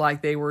acted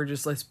like they were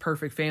just this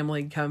perfect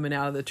family coming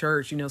out of the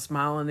church,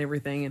 smiling and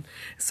everything and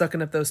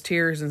sucking up those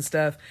tears and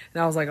stuff.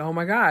 And I was like, oh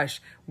my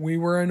gosh, we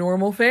were a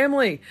normal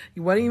family.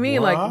 What do you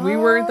mean? What? Like we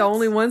weren't the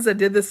only ones that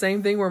did the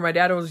same thing where my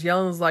dad was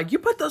yelling, was like, you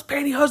put those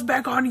pantyhose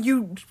back on and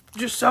you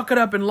just suck it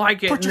up and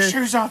like it. Put your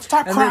shoes on,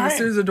 stop crying. And then as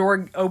soon as the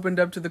door opened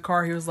up to the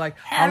car, he was like,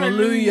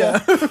 hallelujah.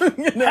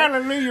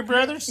 Hallelujah,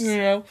 brothers.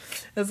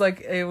 It's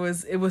like, it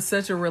was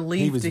such a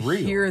relief to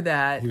hear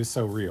that. He was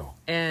so real.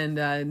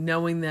 And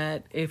knowing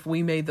that if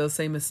we made those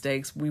same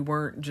mistakes, we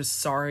weren't just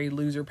sorry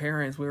loser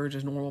parents. We were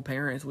just normal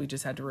parents. We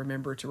just had to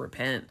remember to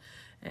repent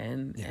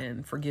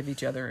and forgive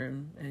each other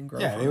and grow.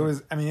 Yeah,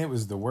 it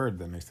was the word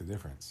that makes the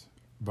difference.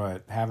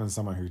 But having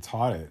someone who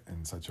taught it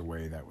in such a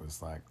way that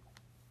was like,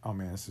 oh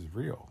man, this is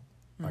real.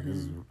 Like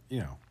this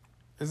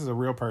is a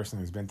real person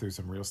who's been through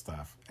some real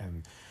stuff,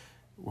 and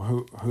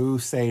who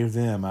saved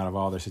them out of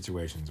all their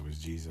situations was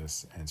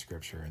Jesus and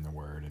Scripture and the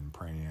Word and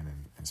praying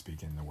and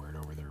speaking the Word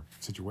over their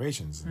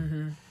situations.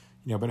 And,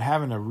 but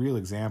having a real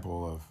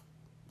example of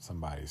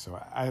somebody. So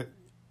I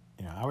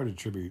would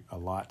attribute a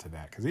lot to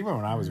that because even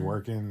when I was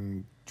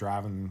working,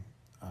 driving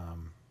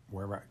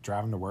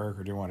to work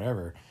or doing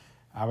whatever,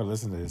 I would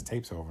listen to his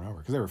tapes over and over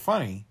because they were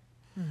funny.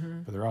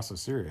 But they're also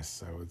serious.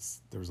 So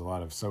there was a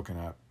lot of soaking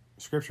up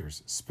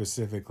scriptures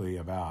specifically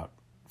about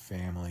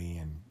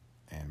family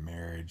and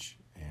marriage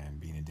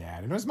and being a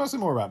dad. And it was mostly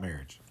more about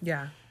marriage.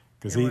 Yeah.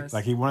 Because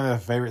one of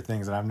the favorite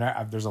things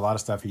that there's a lot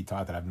of stuff he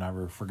taught that I've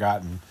never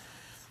forgotten.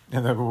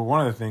 And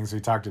one of the things we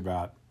talked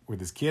about with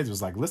his kids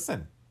was like,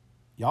 listen,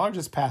 y'all are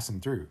just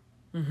passing through.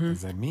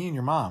 It's like me and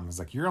your mom. It's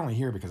like, you're only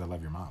here because I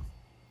love your mom.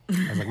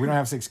 I was like, we don't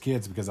have 6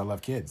 kids because I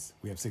love kids.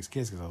 We have 6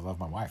 kids because I love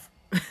my wife.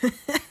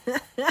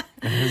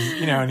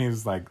 And he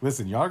was like,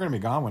 listen, y'all are going to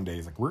be gone one day.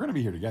 He's like, we're going to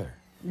be here together.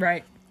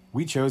 Right.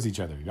 We chose each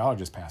other. Y'all are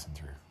just passing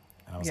through.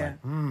 And I was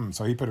like,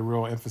 so he put a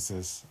real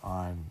emphasis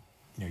on,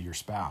 your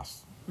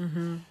spouse.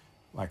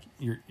 Like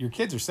your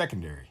kids are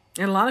secondary.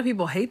 And a lot of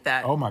people hate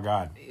that. Oh my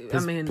God.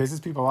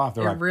 Pisses people off.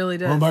 They're like, really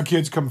does. Well, my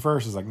kids come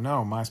first. It's like,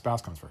 no, my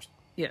spouse comes first.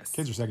 Yes.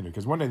 Kids are secondary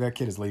because one day that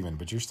kid is leaving,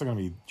 but you're still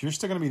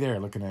gonna be there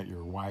looking at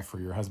your wife or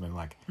your husband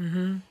like.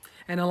 And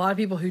a lot of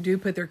people who do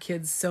put their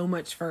kids so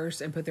much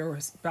first and put their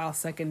spouse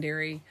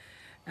secondary,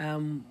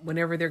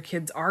 whenever their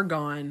kids are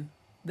gone,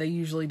 they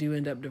usually do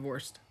end up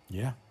divorced.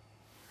 Yeah.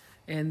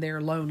 And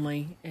they're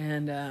lonely,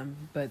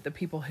 but the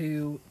people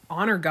who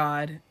honor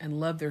God and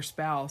love their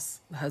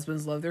spouse, the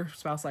husbands love their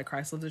spouse like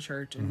Christ loved the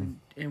church,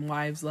 and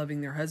wives loving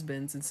their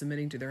husbands and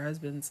submitting to their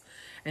husbands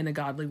in a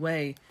godly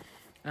way.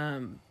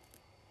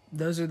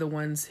 Those are the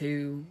ones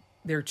who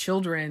their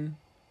children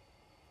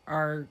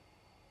are.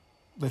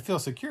 They feel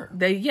secure.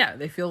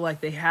 They feel like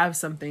they have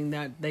something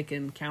that they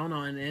can count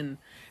on, and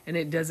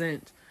it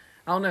doesn't.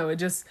 I don't know. It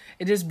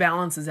just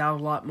balances out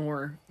a lot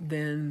more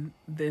than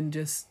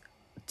just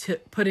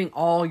putting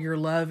all your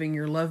love and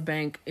your love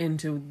bank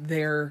into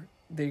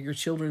your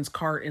children's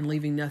cart and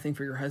leaving nothing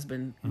for your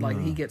husband. Like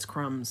he gets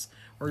crumbs,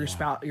 or your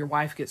spouse, your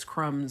wife gets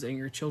crumbs, and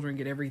your children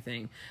get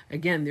everything.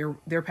 Again,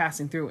 they're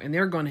passing through, and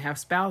they're going to have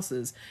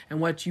spouses. And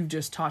what you've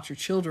just taught your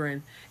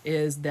children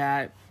is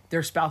that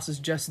their spouse is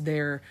just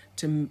there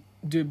to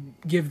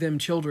give them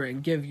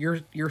children, give your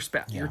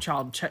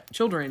child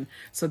children,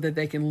 so that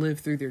they can live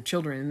through their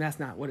children. And that's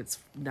not what it's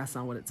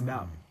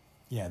about.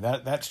 Yeah,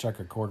 that struck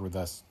a chord with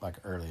us like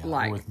early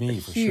on, with me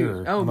for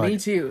sure. Oh, me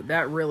too.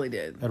 That really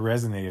did. That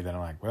resonated. And I'm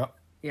like, well,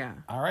 yeah,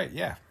 all right,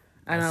 yeah.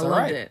 And I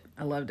loved it.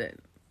 I loved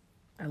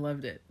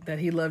it that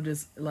he loved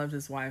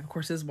his wife. Of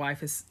course, his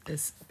wife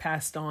is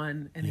passed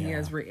on, and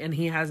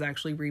he has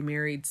actually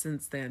remarried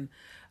since then.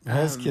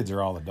 His kids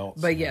are all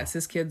adults. But yes,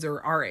 his kids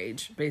are our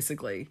age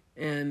basically,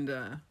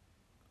 and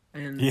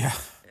yeah.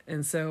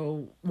 And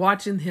so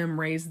watching him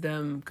raise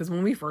them, because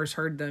when we first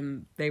heard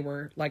them, they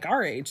were like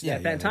our age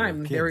at that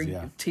time. They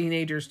were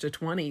teenagers to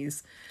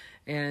 20s,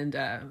 and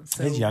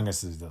so his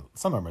youngest is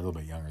some of them are a little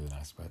bit younger than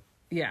us, but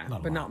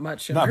not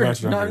much younger.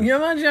 Not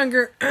much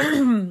younger.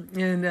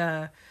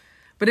 And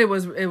But it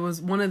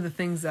was one of the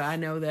things that I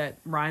know that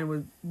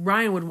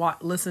Ryan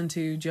would listen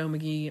to Joe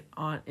McGee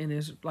in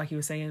his, like he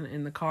was saying,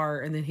 in the car,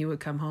 and then he would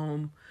come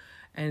home,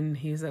 and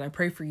he said, "I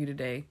pray for you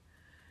today."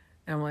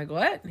 And I'm like,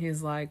 "What?"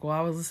 He's like, "Well,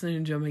 I was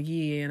listening to Joe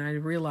McGee, and I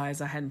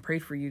realized I hadn't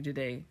prayed for you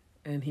today."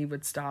 And he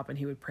would stop and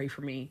he would pray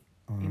for me.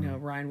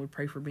 Ryan would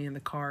pray for me in the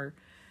car,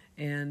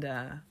 and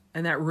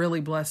that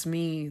really blessed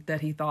me. That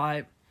he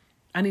thought,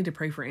 I need to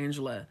pray for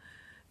Angela.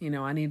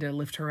 I need to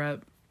lift her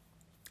up.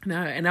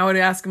 And I would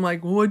ask him,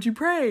 like, "Well, what'd you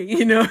pray?"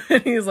 And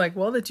he's like,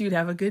 "Well, that you'd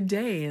have a good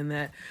day, and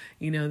that,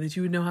 that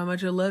you would know how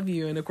much I love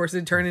you." And of course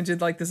it turned into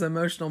like this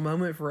emotional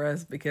moment for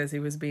us, because he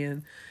was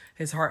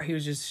he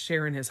was just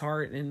sharing his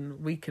heart,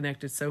 and we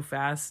connected so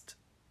fast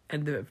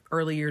in the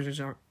early years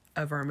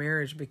of our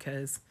marriage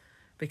because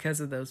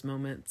of those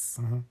moments,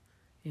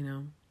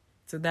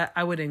 So that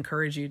I would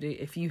encourage you to,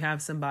 if you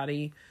have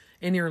somebody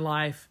in your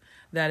life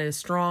that is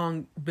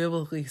strong,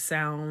 biblically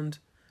sound,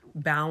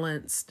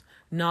 balanced,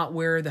 not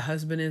where the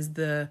husband is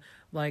the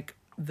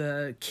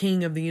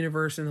king of the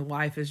universe and the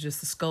wife is just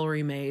the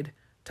scullery maid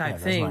type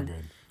thing. That's not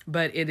good.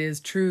 But it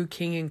is true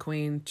king and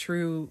queen,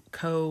 true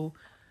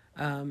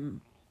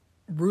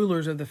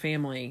rulers of the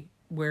family,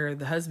 where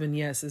the husband,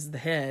 yes, is the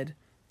head,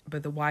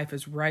 but the wife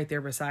is right there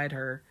beside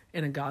her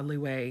in a godly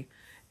way.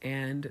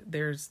 And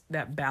there's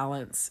that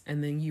balance.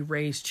 And then you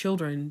raise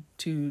children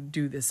to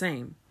do the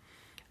same.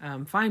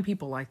 Find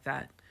people like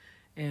that.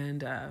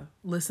 And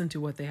listen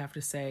to what they have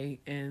to say.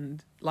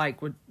 And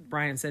like what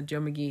Brian said, Joe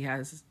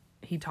McGee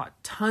he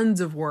taught tons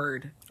of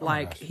word.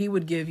 He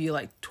would give you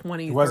like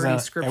 20, 30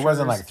 scriptures. It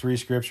wasn't like 3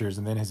 scriptures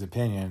and then his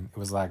opinion. It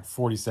was like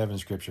 47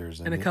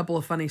 scriptures. And a couple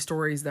of funny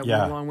stories that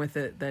went along with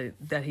it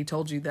that he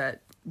told you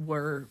that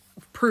were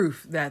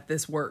proof that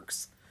this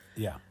works.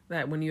 Yeah.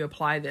 That when you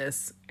apply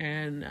this,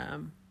 and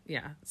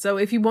so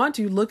if you want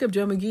to look up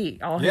Joe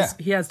McGee,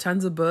 he has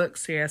tons of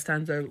books, he has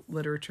tons of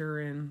literature,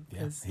 and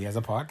he has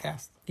a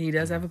podcast. He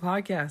does have a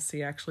podcast.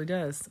 He actually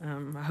does.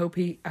 I hope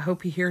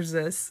he hears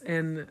this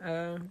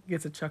and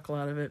gets a chuckle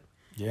out of it.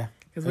 Yeah,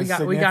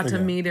 because we got to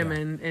meet him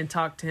and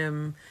talk to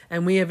him,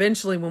 and we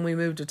eventually, when we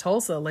moved to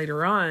Tulsa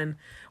later on,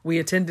 we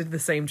attended the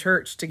same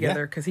church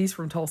together because he's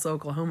from Tulsa,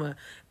 Oklahoma,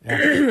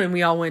 and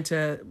we all went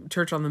to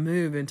Church on the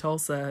Move in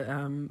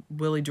Tulsa.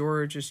 Willie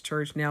George's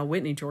church, now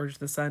Whitney George,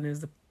 the son,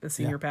 is the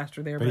senior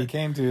pastor there. But he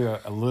came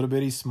to a little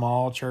bitty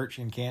small church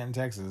in Canton,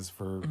 Texas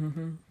for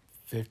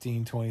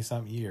 15, 20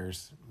 something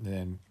years.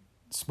 Then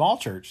small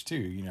church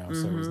too,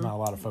 so there was not a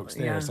lot of folks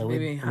there. So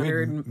we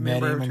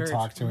met him and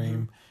talked to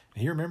him.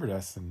 And he remembered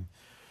us, and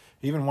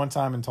even one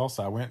time in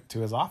Tulsa, I went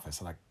to his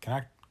office and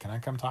can I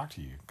come talk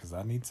to you, because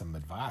I need some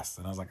advice.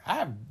 And I was like, I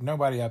have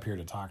nobody up here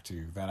to talk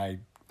to that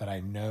I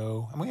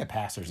know. And we had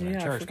pastors in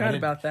our church. I forgot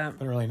about that. I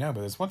didn't really know,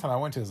 but this one time I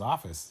went to his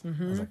office.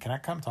 I was like, can I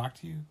come talk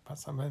to you about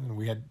something? And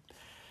we had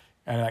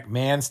like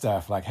man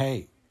stuff, like,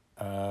 hey,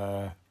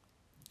 and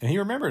he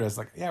remembered us,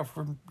 like,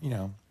 from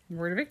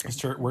Word of Victory. His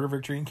church, Word of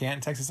Victory in Canton,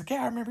 Texas. Like,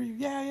 I remember you.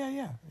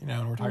 Yeah.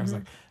 And we're talking. He's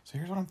like, so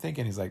here's what I'm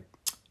thinking. He's like,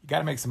 you got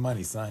to make some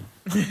money, son.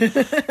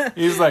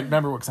 He's like,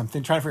 remember what? Because I'm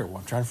trying to figure out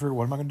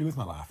what am I going to do with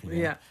my life?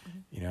 Yeah.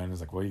 And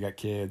he's like, well, you got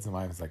kids, and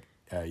my wife's like,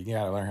 you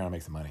got to learn how to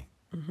make some money.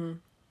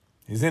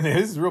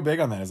 He's real big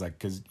on that. It's like,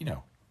 because you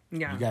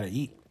got to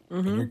eat,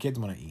 and your kids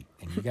want to eat,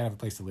 and you got to have a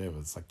place to live.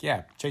 It's like,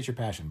 chase your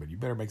passion, but you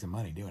better make some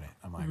money doing it.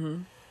 I'm like,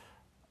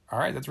 all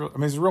right, that's real. I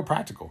mean, it's real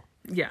practical.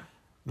 Yeah.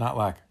 Not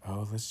like,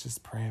 oh, let's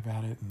just pray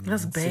about it. And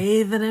let's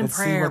bathe in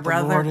prayer,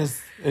 brother.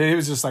 It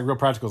was just like real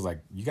practical. It's like,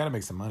 you got to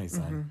make some money,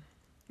 son.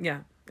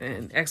 Yeah.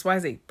 And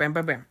XYZ. Bam,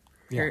 bam, bam.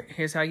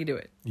 Here's how you do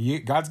it.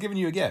 God's given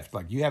you a gift.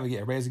 Like,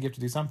 everybody has a gift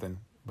to do something.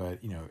 But,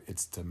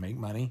 it's to make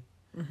money.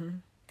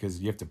 Because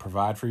you have to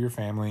provide for your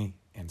family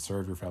and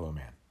serve your fellow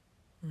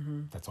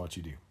man. That's what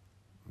you do.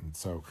 And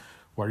so,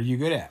 what are you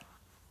good at?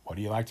 What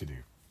do you like to do?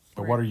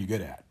 But what are you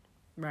good at?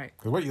 Right.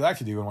 Because what you like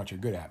to do and what you're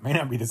good at may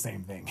not be the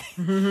same thing.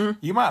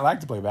 You might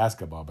like to play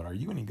basketball, but are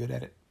you any good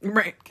at it?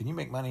 Right. Can you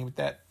make money with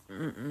that?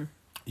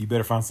 You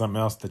better find something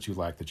else that you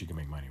like that you can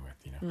make money with,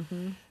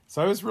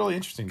 So it was really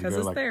interesting to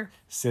go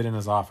sit in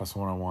his office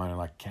one-on-one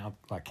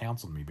and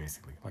counseled me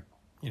basically.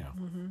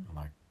 I'm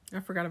like, I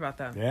forgot about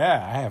that.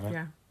 Yeah, I haven't.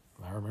 Yeah.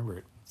 I remember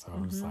it. So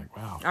I was like,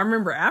 wow. I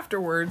remember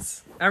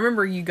afterwards,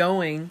 you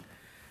going,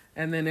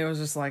 and then it was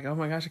just like, oh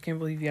my gosh, I can't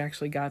believe you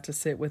actually got to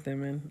sit with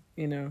him, and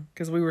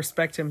because we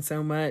respect him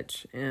so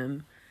much,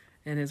 and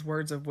his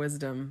words of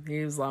wisdom.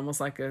 He was almost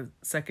like a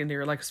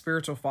secondary, like a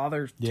spiritual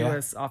father to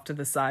us, off to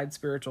the side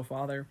spiritual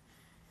father.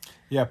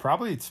 Yeah,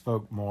 probably it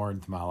spoke more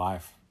into my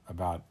life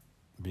about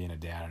being a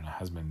dad and a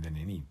husband than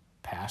any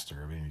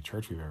pastor of any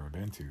church we've ever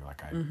been to.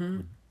 Like, I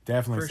would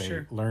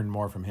definitely learn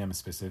more from him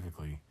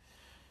specifically.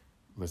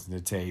 Listen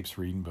to tapes,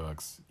 reading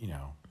books, we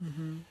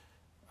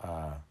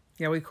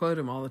quote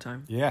him all the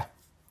time. Yeah.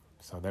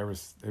 So there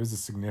was a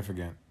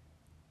significant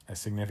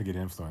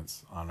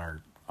influence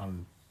on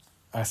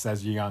us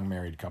as a young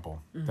married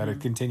couple that had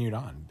continued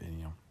on,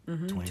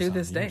 20 to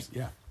this years. day.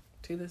 Yeah.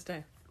 To this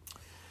day.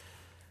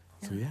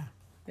 So yeah.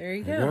 There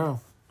you go.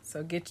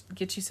 So get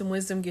you some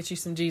wisdom, get you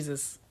some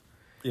Jesus.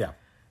 Yeah.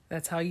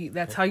 That's how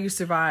you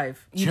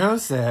survive. Joe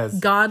says,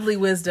 godly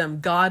wisdom,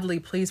 godly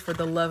pleas for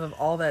the love of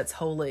all that's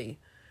holy.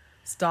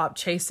 Stop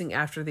chasing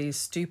after these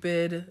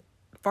stupid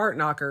fart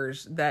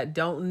knockers that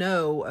don't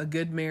know a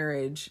good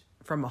marriage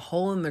from a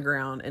hole in the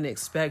ground and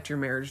expect your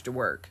marriage to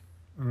work.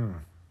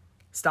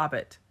 Stop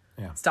it.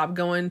 Yeah. Stop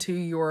going to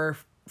your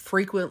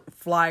frequent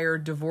flyer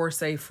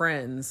divorcee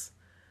friends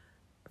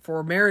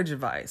for marriage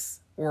advice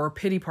or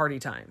pity party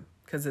time.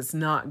 Because it's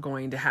not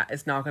going to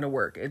it's not going to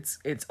work.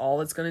 It's all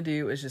it's going to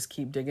do is just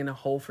keep digging a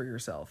hole for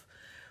yourself.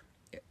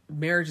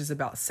 Marriage is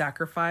about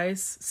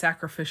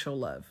sacrificial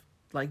love,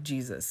 like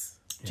Jesus.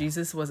 Yeah.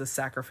 Jesus was a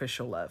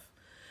sacrificial love.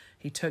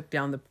 He took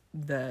down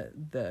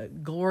the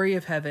glory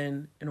of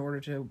heaven in order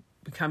to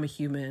become a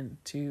human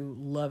to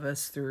love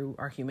us through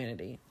our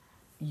humanity.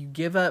 You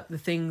give up the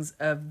things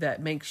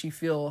that makes you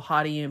feel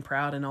haughty and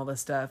proud and all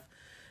this stuff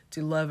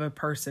to love a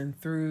person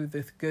through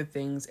the good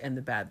things and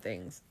the bad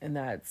things. And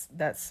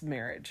that's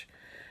marriage.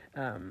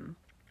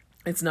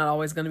 It's not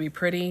always going to be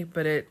pretty,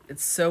 but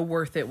it's so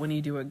worth it when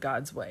you do it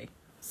God's way.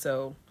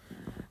 So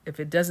if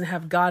it doesn't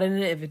have God in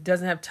it, if it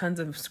doesn't have tons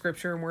of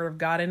scripture and word of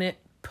God in it,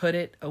 put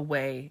it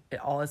away.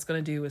 All it's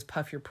going to do is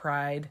puff your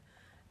pride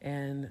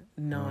and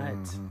not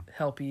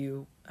help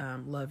you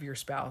love your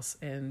spouse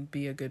and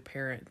be a good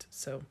parent.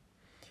 So,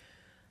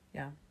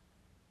 yeah.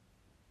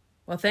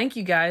 Well, thank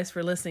you guys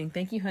for listening.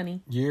 Thank you,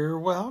 honey. You're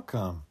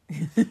welcome.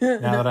 Now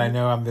that I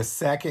know I'm the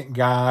second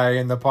guy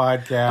in the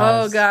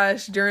podcast. Oh,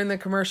 gosh. During the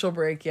commercial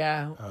break,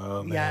 yeah.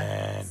 Oh, man.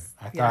 Yes.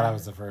 I thought I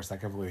was the first. I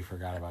completely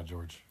forgot about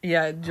George.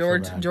 Yeah,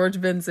 George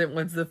Vincent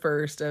was the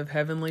first of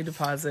Heavenly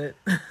Deposit.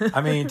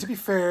 I mean, to be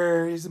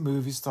fair, he's a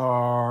movie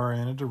star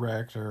and a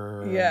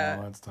director and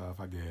all that stuff,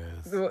 I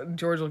guess.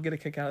 George will get a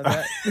kick out of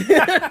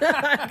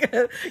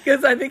that.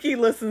 Because I think he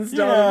listens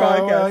to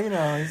all the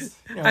podcasts.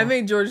 Well, I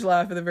made George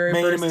laugh for the very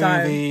first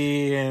time.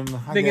 And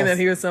thinking that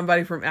he was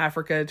somebody from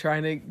Africa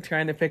trying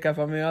to pick up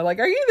on me. I was like,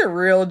 are you the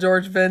real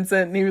George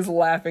Vincent? And he was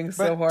laughing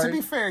so hard. To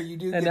be fair, you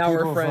do and get now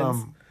people we're friends.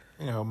 from...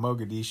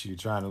 Mogadishu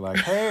trying to like,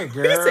 hey,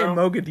 girl. You say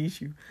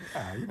Mogadishu.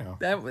 Yeah,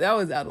 That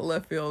was out of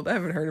left field. I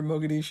haven't heard of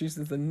Mogadishu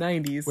since the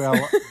 90s. Well,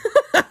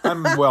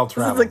 I'm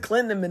well-traveled. This is the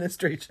Clinton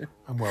administration.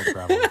 I'm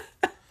well-traveled.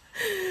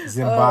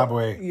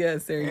 Zimbabwe.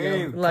 Yes, there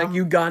you go. Like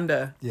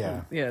Uganda.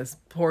 Yeah. Yes,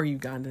 poor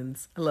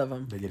Ugandans. I love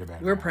them. They get a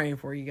bad We're praying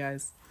for you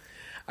guys.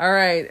 All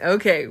right.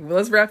 Okay. Well,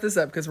 let's wrap this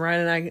up because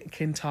Ryan and I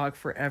can talk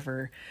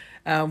forever.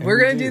 We're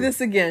going to do this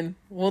again.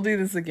 We'll do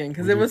this again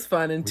because it was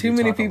fun. And too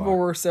many people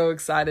were so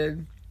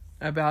excited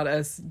about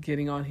us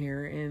getting on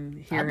here and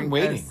hearing I've been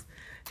waiting.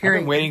 I've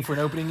been waiting for an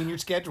opening in your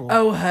schedule.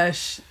 Oh,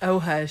 hush. Oh,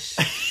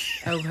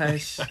 hush. Oh,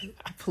 hush.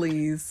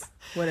 Please.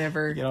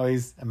 Whatever. You get all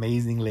these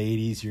amazing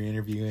ladies you're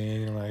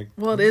interviewing. And like,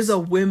 well, it is a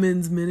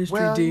women's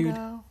ministry, dude.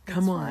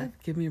 Come on. Fine.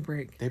 Give me a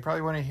break. They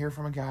probably want to hear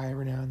from a guy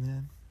every now and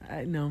then.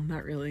 No,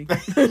 not really.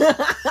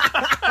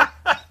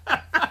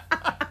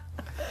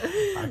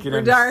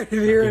 We're tired of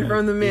hearing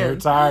from the men. You're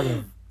tired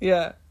of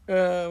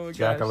oh my gosh.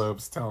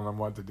 jackalopes telling them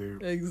what to do.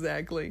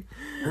 Exactly.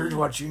 Here's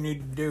what you need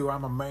to do.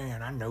 I'm a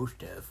man. I know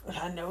stuff.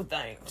 I know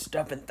things.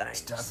 Stuff and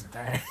things.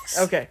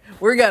 Okay.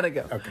 We gotta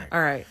go. Okay. All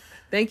right.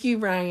 Thank you,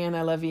 Ryan.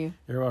 I love you.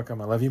 You're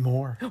welcome. I love you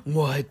more.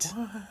 What?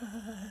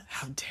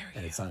 How dare you?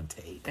 And it's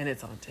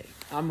on tape.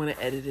 I'm gonna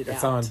edit it out.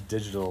 It's on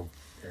digital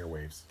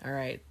airwaves. All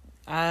right.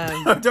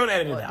 Don't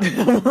edit it out.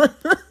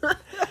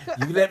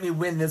 You let me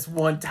win this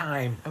one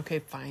time. Okay,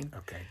 fine.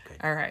 Okay, good.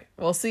 All right.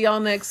 We'll see y'all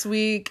next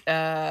week.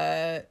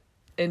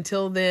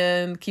 Until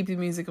then, keep the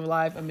music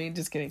alive. I mean,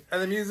 just kidding.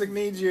 And the music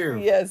needs you.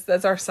 Yes,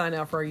 that's our sign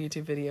out for our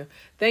YouTube video.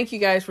 Thank you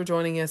guys for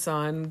joining us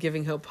on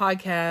Giving Hope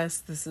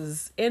Podcast. This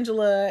is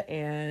Angela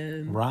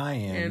and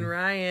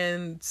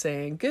Ryan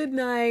saying good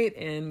night,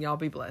 and y'all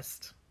be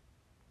blessed.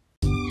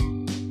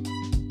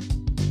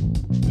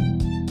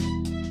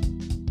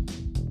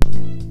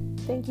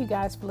 Thank you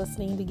guys for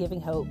listening to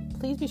Giving Hope.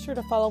 Please be sure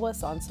to follow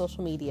us on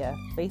social media,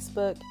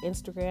 Facebook,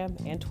 Instagram,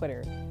 and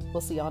Twitter. We'll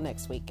see y'all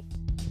next week.